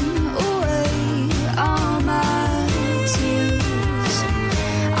wiping away all my tears.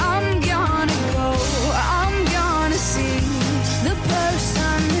 I'm gonna go, I'm gonna see the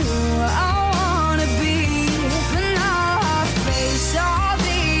person who I wanna be. But now I face all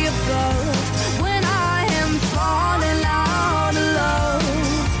the above when I am falling out of love.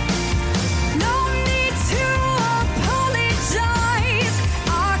 No need to apologize.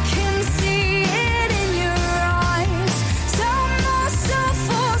 I can see it in your eyes. Sell myself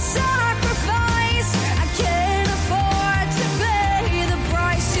for sacrifice. I can't afford to pay the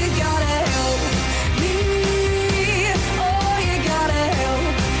price. You gotta help me. Oh, you gotta help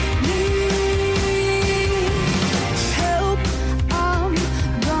me. Help, I'm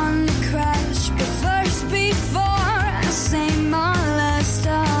gonna crash. But first, before I say my last,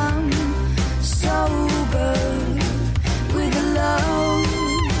 I'm sober with love.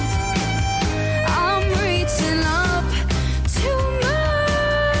 I'm reaching up to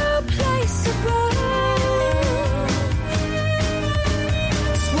my place above.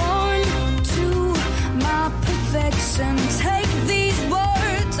 Sworn to my perfection. Take these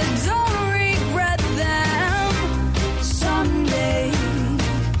words, I don't regret them. Someday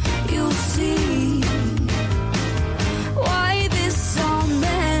you'll see why this song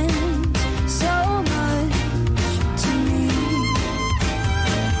meant so much to me.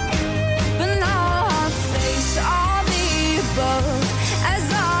 But now I face all the above as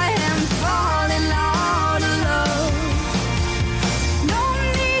I am falling out of love. No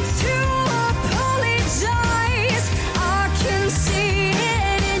need to apologize. I can see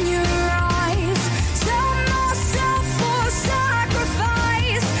it in your eyes. Sell myself for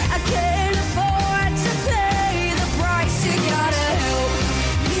sacrifice. I can't afford to pay the price. You gotta help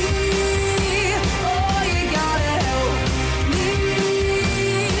me. Oh, you gotta help me.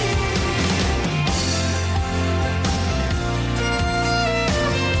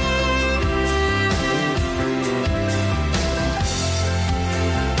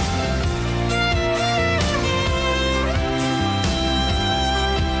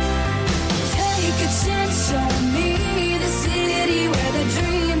 Take a chance, show me the city where the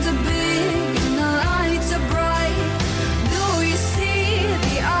dreams are big and the lights are bright. Do you see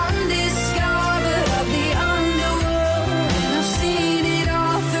the undiscovered of the underworld? And I've seen it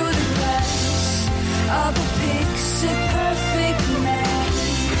all through the glass of a picture perfect man.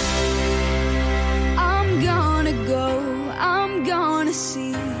 I'm gonna go, I'm gonna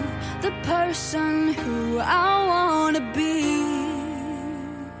see the person who I wanna be.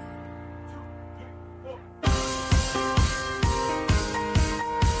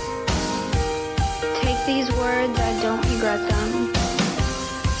 Take these words, I don't regret them.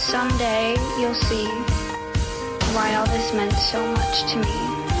 Someday you'll see why all this meant so much to me.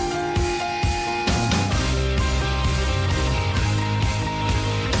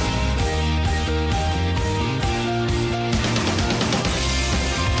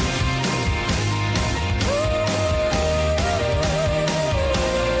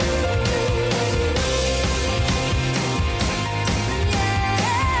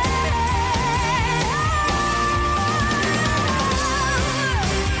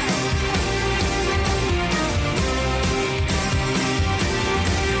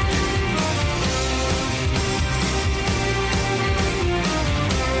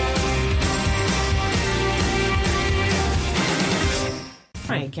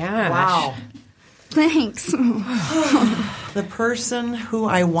 gosh. Wow. Thanks. The person who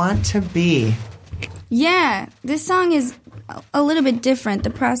I want to be. Yeah, this song is a little bit different. The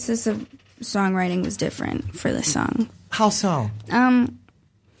process of songwriting was different for this song. How so?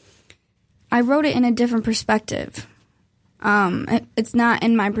 I wrote it in a different perspective. It's not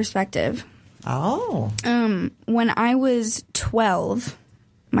in my perspective. Oh. When I was 12,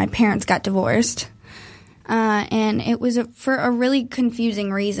 my parents got divorced. And it was for a really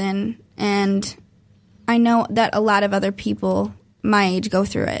confusing reason. And I know that a lot of other people my age go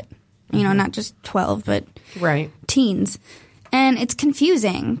through it. You know, not just 12, but teens. And it's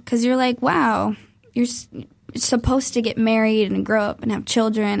confusing because you're like, wow, you're supposed to get married and grow up and have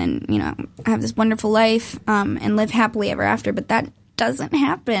children and, you know, have this wonderful life and live happily ever after. But that doesn't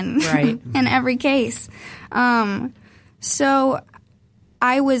happen in every case. So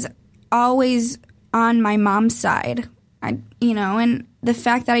I was always on my mom's side, and the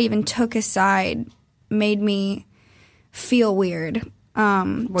fact that I even took a side made me feel weird.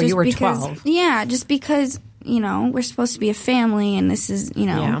 Well, you were 12. Yeah, just because, we're supposed to be a family and this is,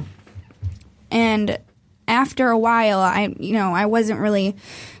 Yeah. And after a while, I wasn't really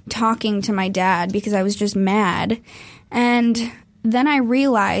talking to my dad because I was just mad. And then I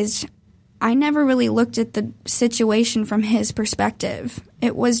realized I never really looked at the situation from his perspective.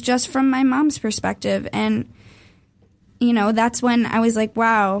 It was just from my mom's perspective. And, that's when I was like,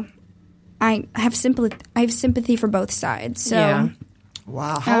 wow, I have sympathy for both sides. So, Yeah.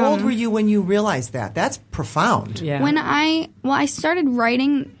 Wow. How old were you when you realized that? That's profound. Yeah. when I started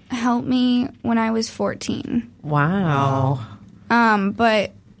writing Help Me when I was 14. Wow.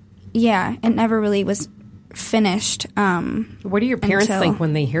 But yeah, it never really was finished. What do your parents until- think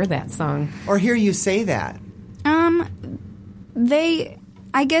when they hear that song? Or hear you say that?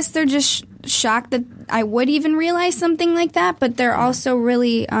 I guess they're just shocked that I would even realize something like that, but they're also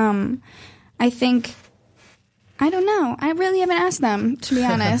really, I think, I don't know. I really haven't asked them, to be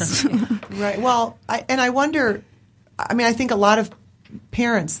honest. Right. Well, I wonder, I think a lot of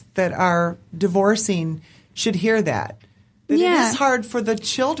parents that are divorcing should hear that. That Yeah. it is hard for the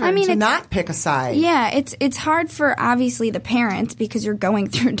children to it's- not pick a side. Yeah, it's hard for obviously the parents because you're going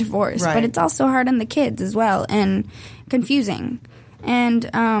through a divorce, Right. but it's also hard on the kids as well and confusing. And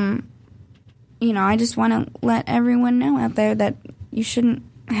I just want to let everyone know out there that you shouldn't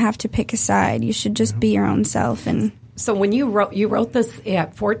have to pick a side. You should just be your own self. And So when you wrote this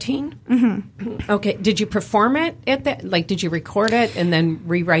at 14? Mm-hmm. Okay. Did you perform it at that? Like, did you record it and then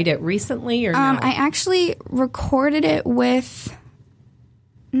rewrite it recently or no? I actually recorded it with.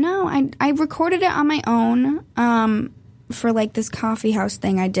 No, I recorded it on my own for like this coffee house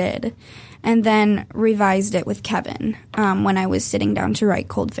thing I did, and then revised it with Kevin when I was sitting down to write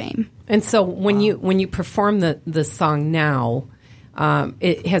Cold Fame. And so when you perform the song now,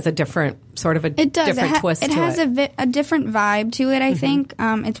 it has a different sort of It does. different twist. It has a different vibe to it. I think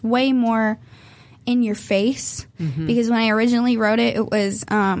it's way more in your face because when I originally wrote it,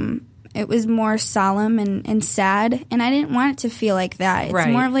 it was more solemn and sad, and I didn't want it to feel like that. It's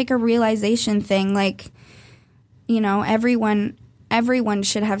more of like a realization thing. Like, everyone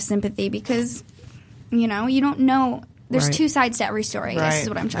should have sympathy because, you don't know. There's two sides to every story. Right. This is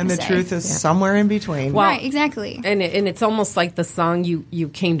what I'm trying and to the say. truth is somewhere in between. Well, right, exactly. And it's almost like the song you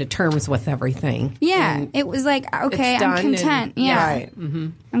came to terms with everything. Yeah, And it was like, okay, it's I'm done content. and- Yeah. Right.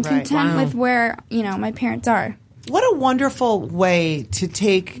 I'm Right. content Wow. with where, my parents are. What a wonderful way to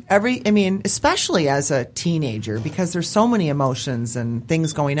take especially as a teenager, because there's so many emotions and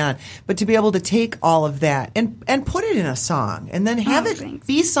things going on, but to be able to take all of that and put it in a song and then have it thanks.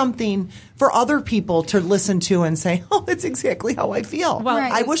 be something for other people to listen to and say, oh, that's exactly how I feel. Well,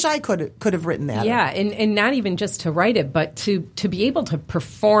 Right. I wish I could have written that. Yeah, and not even just to write it, but to be able to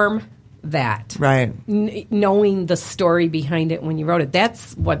perform that. Right. Knowing the story behind it when you wrote it.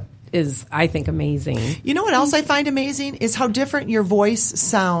 That's what is, I think, amazing. You know what else I find amazing is how different your voice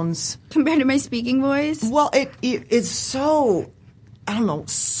sounds. Compared to my speaking voice? Well, it's so, I don't know,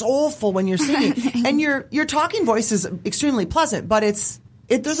 soulful when you're singing, and your talking voice is extremely pleasant, but there's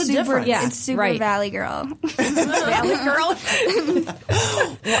a difference. yeah. It's super right. Valley Girl. Valley Girl?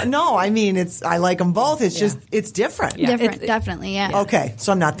 Well, no, I like them both. It's just it's different. Yeah. Different, definitely, yeah. Okay,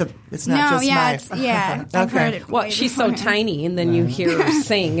 so it's not just I've Okay. heard it. Well, way she's so before. tiny, and then you hear her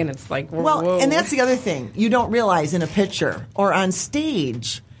sing, and it's like, whoa. Well, and that's the other thing you don't realize in a picture or on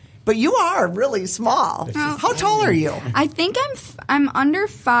stage, but you are really small. How tall are you? I think I'm under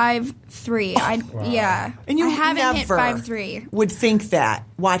 5'3". Yeah. And you I haven't hit never 5'3". would think that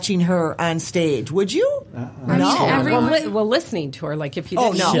watching her on stage, would you? I mean, everyone. Well, listening to her, like if you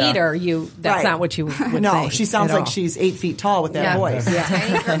Oh, didn't no. meet her, that's Right. not what you would No, think she sounds at like all. she's 8 feet tall with that voice.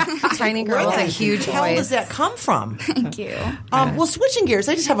 Tiny girl with a huge Where the hell voice. does that come from? Thank you. Well, switching gears,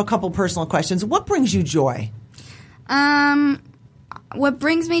 I just have a couple personal questions. What brings you joy? What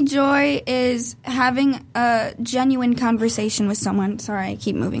brings me joy is having a genuine conversation with someone. Sorry, I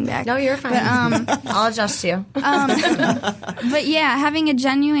keep moving back. No, you're fine. But, I'll adjust you. but yeah, having a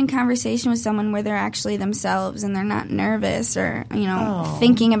genuine conversation with someone where they're actually themselves and they're not nervous or,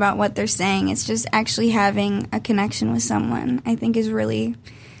 thinking about what they're saying. It's just actually having a connection with someone, I think is really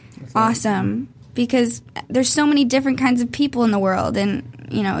awesome. Because there's so many different kinds of people in the world, and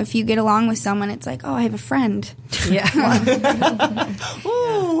if you get along with someone, it's like, oh, I have a friend. Yeah.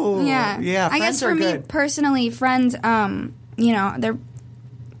 Ooh, Yeah. I guess friends are for me good. personally, friends, they're,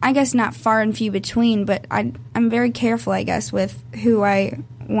 I guess, not far and few between, but I'm very careful, I guess, with who I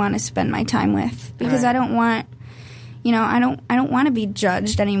want to spend my time with because I don't want. I don't want to be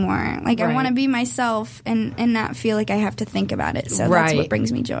judged anymore. Like I want to be myself and not feel like I have to think about it. So that's what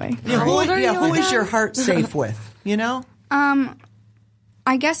brings me joy. Who is your heart safe with?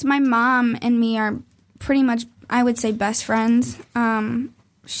 I guess my mom and me are pretty much, I would say, best friends.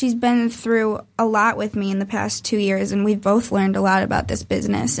 She's been through a lot with me in the past 2 years, and we've both learned a lot about this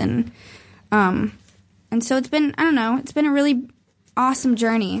business. And so it's been, it's been a really awesome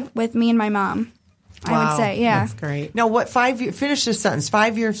journey with me and my mom. Wow. I would say, yeah. That's great. Now, finish this sentence.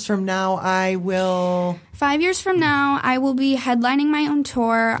 5 years from now, I will... 5 years from now, I will be headlining my own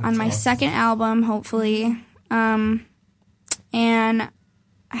tour on my second album, hopefully, and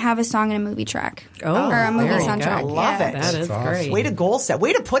have a song and a movie track. Oh, or a movie very soundtrack. good. Love it. That is great. Way to goal set.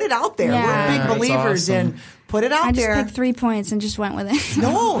 Way to put it out there. Yeah. We're big That's believers awesome. in put it out I just there. picked 3 points and just went with it.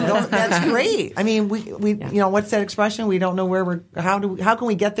 No, that's great. I mean, we what's that expression? We don't know where we're. How can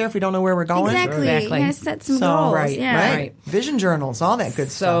we get there if we don't know where we're going? Exactly. Exactly. You gotta set some So, goals. right, Yeah. Right. Vision journals, all that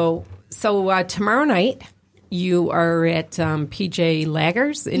good stuff. So tomorrow night you are at PJ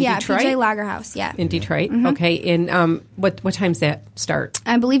Lager's in Detroit. PJ Lager House. Yeah. In Detroit. Okay. And what time's that start?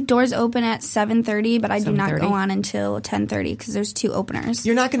 I believe doors open at 7:30, but I do not 7:30? go on until 10:30 because there's 2 openers.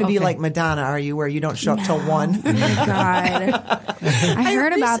 You're not going to be like Madonna, are you? Where you don't show up till 1. Oh my God. I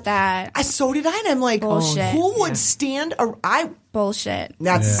heard about that. So did I. And I'm like, Bullshit. who would stand? Bullshit.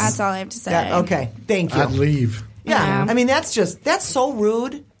 That's all I have to say. okay. Thank you. I'd leave. Yeah. I mean, that's so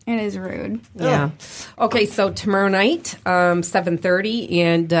rude. It is rude. Yeah. Okay, so tomorrow night, 7:30,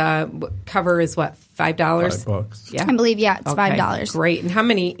 and cover is what, $5? $5. Yeah, I believe, it's Okay, $5. Great. And how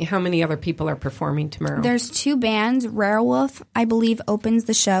many other people are performing tomorrow? There's 2 bands. Rare Wolf, I believe, opens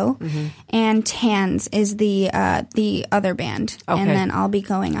the show, and Tans is the other band. Okay. And then I'll be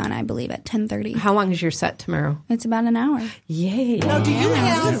going on, I believe, at 10:30. How long is your set tomorrow? It's about an hour. Yay! Now, do you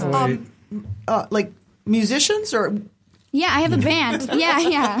have like musicians or? Yeah, I have a band.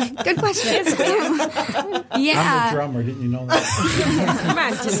 Yeah. Good question. I'm Yeah. the drummer. Didn't you know that? Come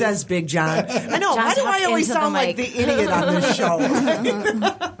on, Says Big John. I know. Why John's do I hopped always into the sound like the mic. idiot on this show?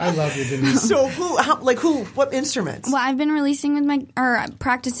 I love you, Denise. So what instruments? Well, I've been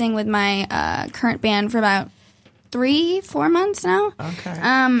practicing with my current band for about 3-4 months now. Okay.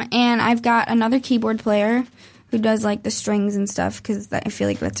 And I've got another keyboard player who does like the strings and stuff because I feel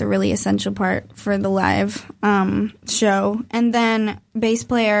like that's a really essential part for the live show. And then bass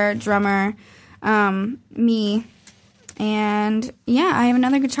player, drummer, me, and I have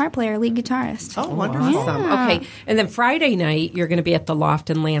another guitar player, lead guitarist. Oh, wonderful. Awesome. Okay, and then Friday night you're going to be at the Loft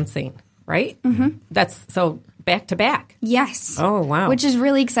in Lansing, right? Mm-hmm. That's so back to back. Yes. Oh wow. Which is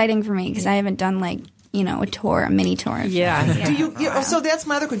really exciting for me because I haven't done like a tour, a mini tour. Yeah. Do you? So that's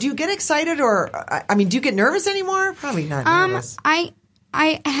my other question. Do you get excited, or I mean, do you get nervous anymore? Probably not nervous. I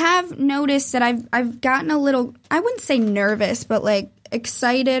have noticed that I've gotten a little, I wouldn't say nervous, but like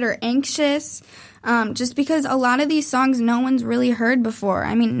excited or anxious, just because a lot of these songs no one's really heard before.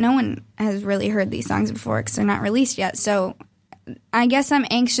 I mean, no one has really heard these songs before because they're not released yet. So I guess I'm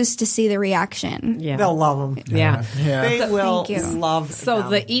anxious to see the reaction. Yeah. They'll love them. Yeah. They will thank you. love. So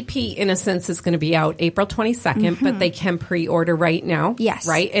them. the EP, in a sense, is going to be out April 22nd, but they can pre-order right now. Yes.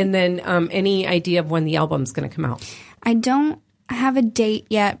 Right? And then any idea of when the album's going to come out? I don't have a date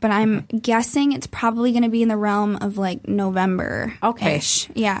yet, but I'm guessing it's probably going to be in the realm of like November. Okay.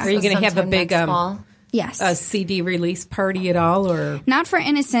 Yeah. Are you going to have a Sometime big next fall? Yes. a CD release party at all, or Not for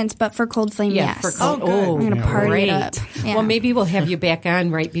Innocence, but for Cold Flame, yes. for Cold? Oh, I'm going to party great. it up. Yeah. Well, maybe we'll have you back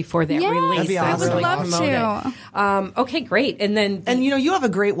on right before that Yes, release. That'd be I awesome. would Really love promote to. it. Okay, great. And then, And you have a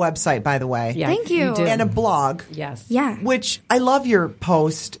great website, by the way. yeah, Thank you. do. And a blog. Yes. Yeah. Which I love your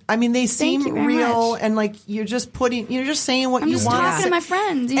post. I mean, they seem you very real, much. and like you're just saying what I'm you just want. talking to my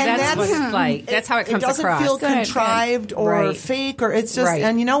friends. That's what it's like. That's how it comes It doesn't across. feel Good, contrived or Right. fake, or it's just. Right.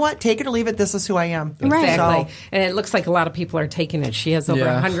 And you know what? Take it or leave it. This is who I am. Right. Exactly. So, And it looks like a lot of people are taking it. She has over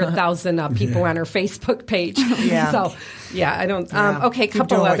Yeah. 100,000 people on her Facebook page. Yeah. So, yeah, I don't. Yeah. Okay, a Keep couple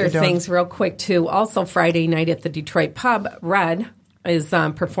doing what other you're doing. things real quick, too. Also, Friday night at the Detroit Pub, Red is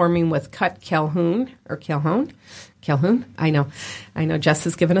performing with Cut Calhoun. I know. Jess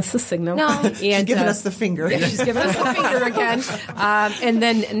has given us the signal. No. And, she's giving us the finger. Yeah, she's giving us the finger again. And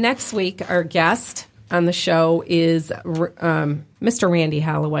then next week, our guest on the show is Mr. Randy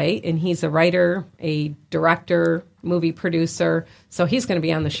Holloway, and he's a writer, a director, movie producer. So he's going to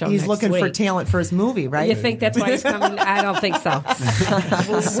be on the show He's next looking for week. talent for his movie, right? You think that's why he's coming? I don't think so.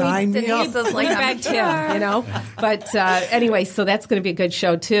 Sign me up. Denise is like, We begged him, But anyway, so that's going to be a good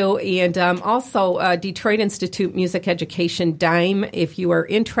show, too. And also, Detroit Institute Music Education Dime. If you are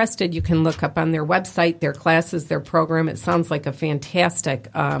interested, you can look up on their website, their classes, their program. It sounds like a fantastic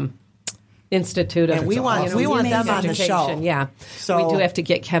institute. And we want them on the education. show. Yeah. So- we do have to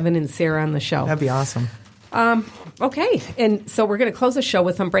get Kevin and Sarah on the show. That'd be awesome. Okay, and so we're going to close the show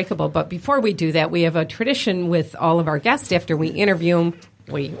with Unbreakable. But before we do that, we have a tradition with all of our guests. After we interview them,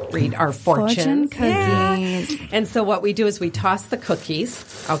 we read our Fortune fortunes. cookies. And so what we do is we toss the cookies.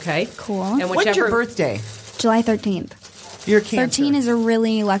 Okay, Cool. And When's your birthday? July 13th. You're Cancer. 13 is a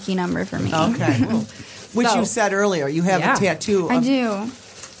really lucky number for me. Okay. Which So- you said earlier. You have Yeah. a tattoo. I of- do.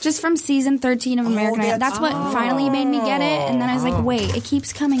 Just from season 13 of American Idol. That's what finally made me get it. And then I was like, wait, it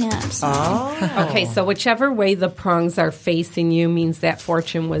keeps coming up. So. Okay, so whichever way the prongs are facing you means that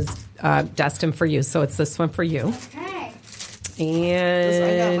fortune was destined for you. So it's this one for you. Okay. I got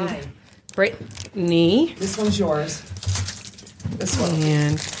And mine. Brittany This one's yours. This one.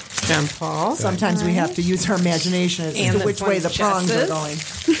 and John Paul. Sometimes we have to use our imagination as And to this which way the one's prongs are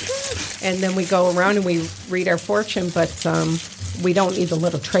Jess's. going. And then we go around and we read our fortune, but we don't need the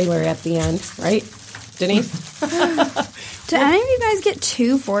little trailer at the end, right, Denise? Did any of you guys get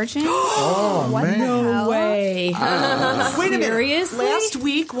 2 fortunes? What man. No way. Wait a minute. Seriously? Last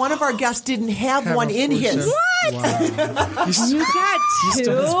week, one of our guests didn't have one a in fortune. his. Wow. You got two?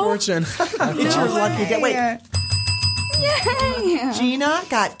 Still his fortune. It's your lucky day. Wait, Yay! Gina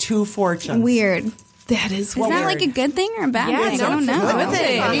got 2 fortunes. Weird. That is Is that like a good thing or a bad Yeah, thing? no, I don't it's a know. Good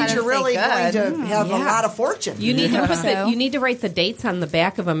thing. It I means didn't you're really say going good. to have a Yeah. lot of fortune. You need to put So. you need to write the dates on the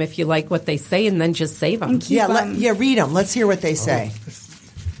back of them if you like what they say, and then just save them. Keep 'em. read them. Let's hear what they say.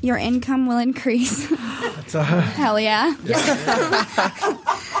 Your income will increase. Hell yeah.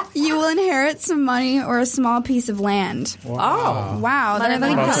 You will inherit some money or a small piece of land. Oh, Wow, they're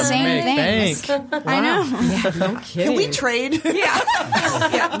like About the to same make things. bank. I know. no kidding. Can we trade?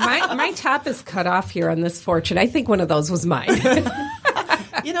 Yeah, my top is cut off here on this fortune. I think one of those was mine.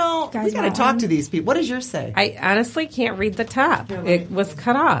 You know, we Guys got to want talk one? to these people. What does yours say? I honestly can't read the top. It was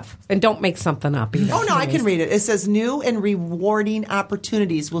cut off. And don't make something up either. Oh, no, I can read it. It says new and rewarding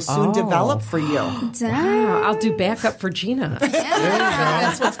opportunities will soon develop for you. Damn. Wow, I'll do backup for Gina.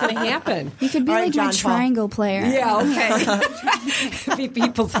 That's what's going to happen. You could be All right, like John my Paul. triangle player. Yeah, okay.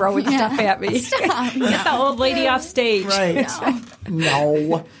 People throwing stuff at me. Stop. Get the old lady off stage. Right.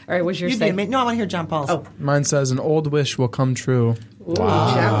 No. All right, what's your You'd be say? amazing. No, I want to hear John Paul's. Oh. Mine says an old wish will come true. Ooh,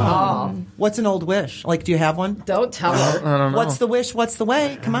 John Paul. What's an old wish? Like, do you have one? Don't tell her. I don't know. What's the wish? What's the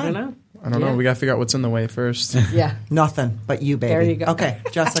way? Come on. I don't know. I don't know. We got to figure out what's in the way first. Yeah. Nothing but you, baby. There you go. Okay,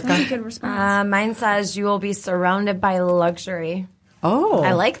 Jessica. Good response. Mine says you will be surrounded by luxury. Oh.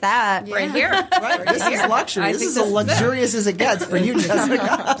 I like that. Right here. Right, this is luxury. I This think is this as is luxurious as it gets for you,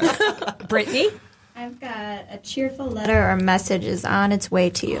 Jessica. Brittany? I've got a cheerful letter or message is on its way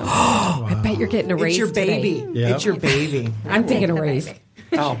to you. I bet you're getting a raise It's your baby. today. Yeah. It's your baby. I'm thinking a raise.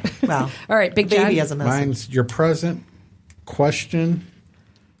 Oh, wow. All right, Big John. Baby has a message. Mine's your present question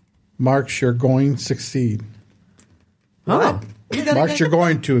marks you're going to succeed. Oh. Marks you're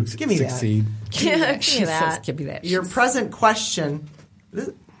going to Give me that. succeed. Give She me says, that. give me that. Your present question.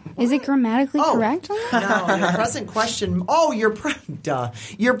 Is it grammatically correct on that? No, your present question. Oh, your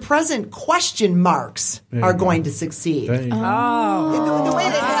present question marks are going to succeed. There you go. The way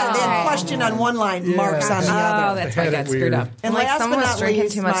they had question on one line, marks on the Oh, other. that's why I Had got it screwed weird. up. And Like last someone but was not drinking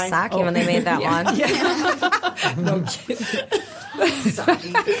least, too much sake when they made that one. No kidding.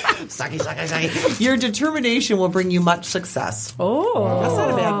 Sucky. Your determination will bring you much success. Oh. That's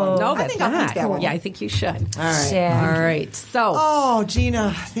not a bad one. No, I that's think I'll not. keep that one. Yeah, I think you should. All right. Yeah. All right. So, Oh,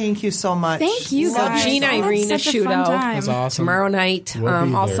 Gina, thank you so much. Thank you So guys. Gina That's Irina such a fun shootout time. That's awesome. tomorrow night. We'll be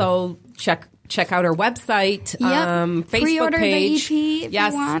there. Also, check check out our website, Facebook Pre-order page. the EP if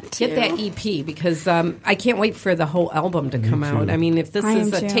yes, you want get to. that EP because I can't wait for the whole album to come out. I mean, if this I is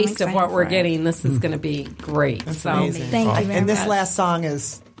am a too. taste I'm of what excited we're for it. getting, this is going to be great. So Amazing. Thank you very And this much. last song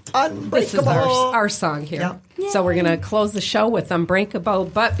is unbreakable. this is our song here. Yeah. So we're going to close the show with Unbreakable.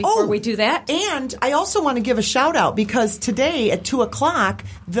 But before we do that, and I also want to give a shout out because today at 2:00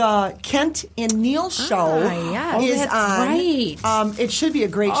 the Kent and Neil show yes. is that's on. right. It should be a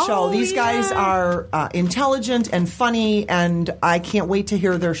great show. These guys are intelligent and funny, and I can't wait to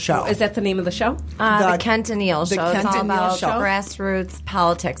hear their show. is that the name of the show? The Kent and Neil the show. Kent It's all and Neil about show. grassroots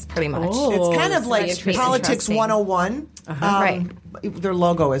politics, pretty much. It's kind of like interesting. Politics 101. Right. Their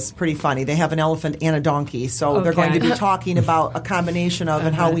logo is pretty funny. They have an elephant and a donkey, so they're going to be talking about a combination of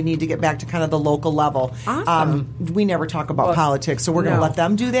and how we need to get back to kind of the local level. Awesome. We never talk about politics, so we're going to let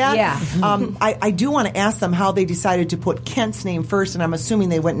them do that. Yeah. I do want to ask them how they decided to put Kent's name first, and I'm assuming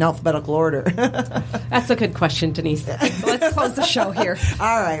they went in alphabetical order. That's a good question, Denise. Let's close the show here.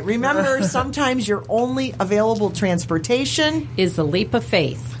 All right. Remember, sometimes your only available transportation Is the leap of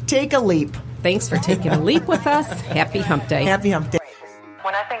faith. Take a leap. Thanks for taking a leap with us. Happy Hump Day. Happy Hump Day.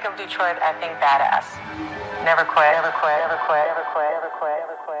 When I think of Detroit, I think badass. Never quit, never quit, never quit, never quit, never quit,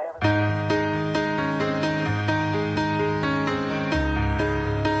 never quit, never quit.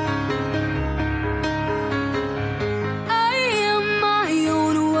 I am my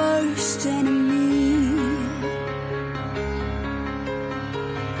own worst enemy.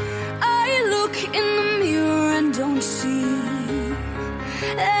 I look in the mirror and don't see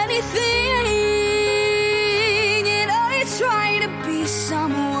anything, and I try to be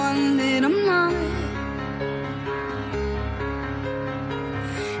someone that I'm not.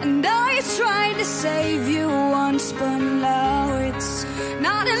 And I tried to save you once, but now it's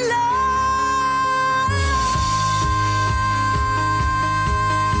not enough.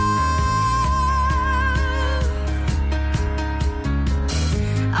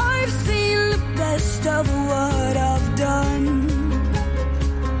 I've seen the best of what I've done.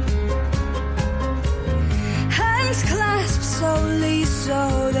 Hands clasped slowly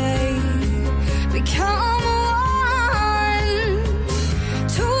so they become one.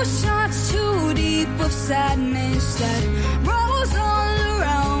 2 shots too deep of sadness that rolls all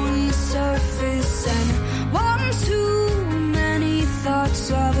around the surface, and one too many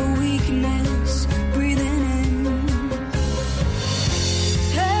thoughts of a weakness breathing in.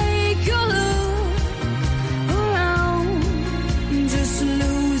 Take a look around, just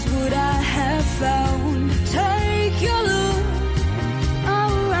lose what I have found. Take a look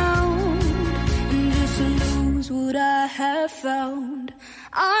around and just lose what I have found.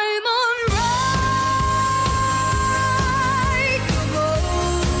 I'm unbreakable.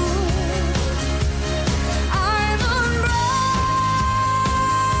 I'm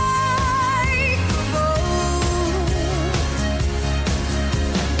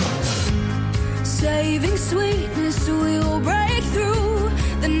unbreakable. Saving sweetness, we'll break through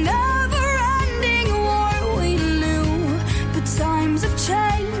the never-ending war we knew. But times have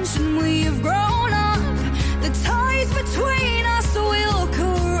changed and we have grown up. The ties between us will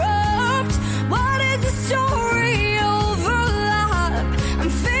corrupt. What is the story overlap? I'm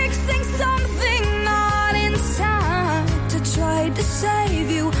fixing something not intact. I tried to save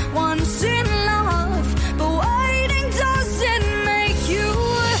you once enough, but waiting doesn't make you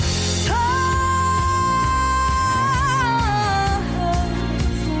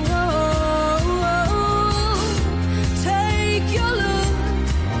take your look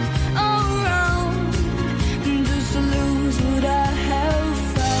around and just lose what I have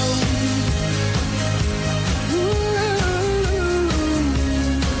found.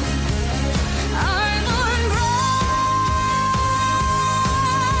 I'm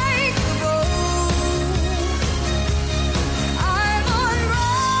unbreakable. I'm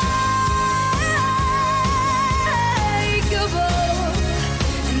unbreakable.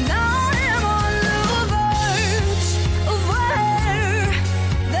 And I am on the verge of where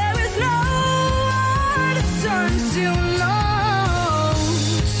there is nowhere to turn to now.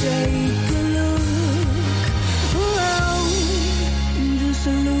 Take a look around and just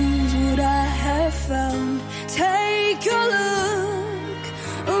lose what I have found. Take a look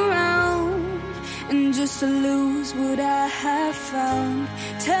around and just lose what I have found.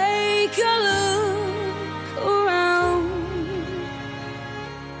 Take a look around.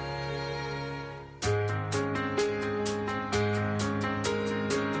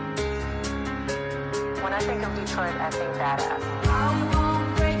 When I think of Detroit, I think badass. I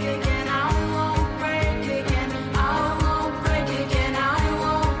won't break again, I won't break again, I won't break again, I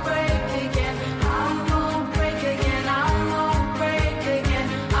won't break again, I won't break again, I won't break again,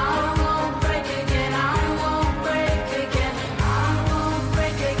 I won't break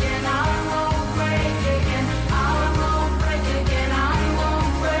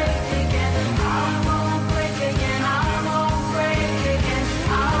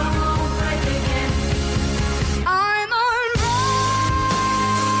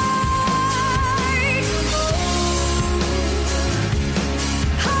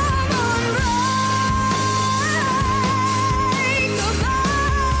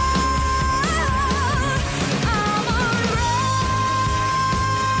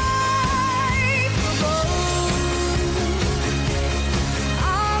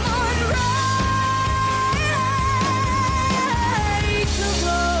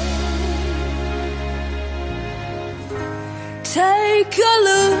take a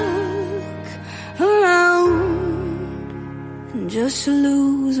look around and just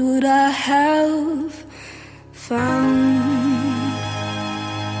lose what I have found.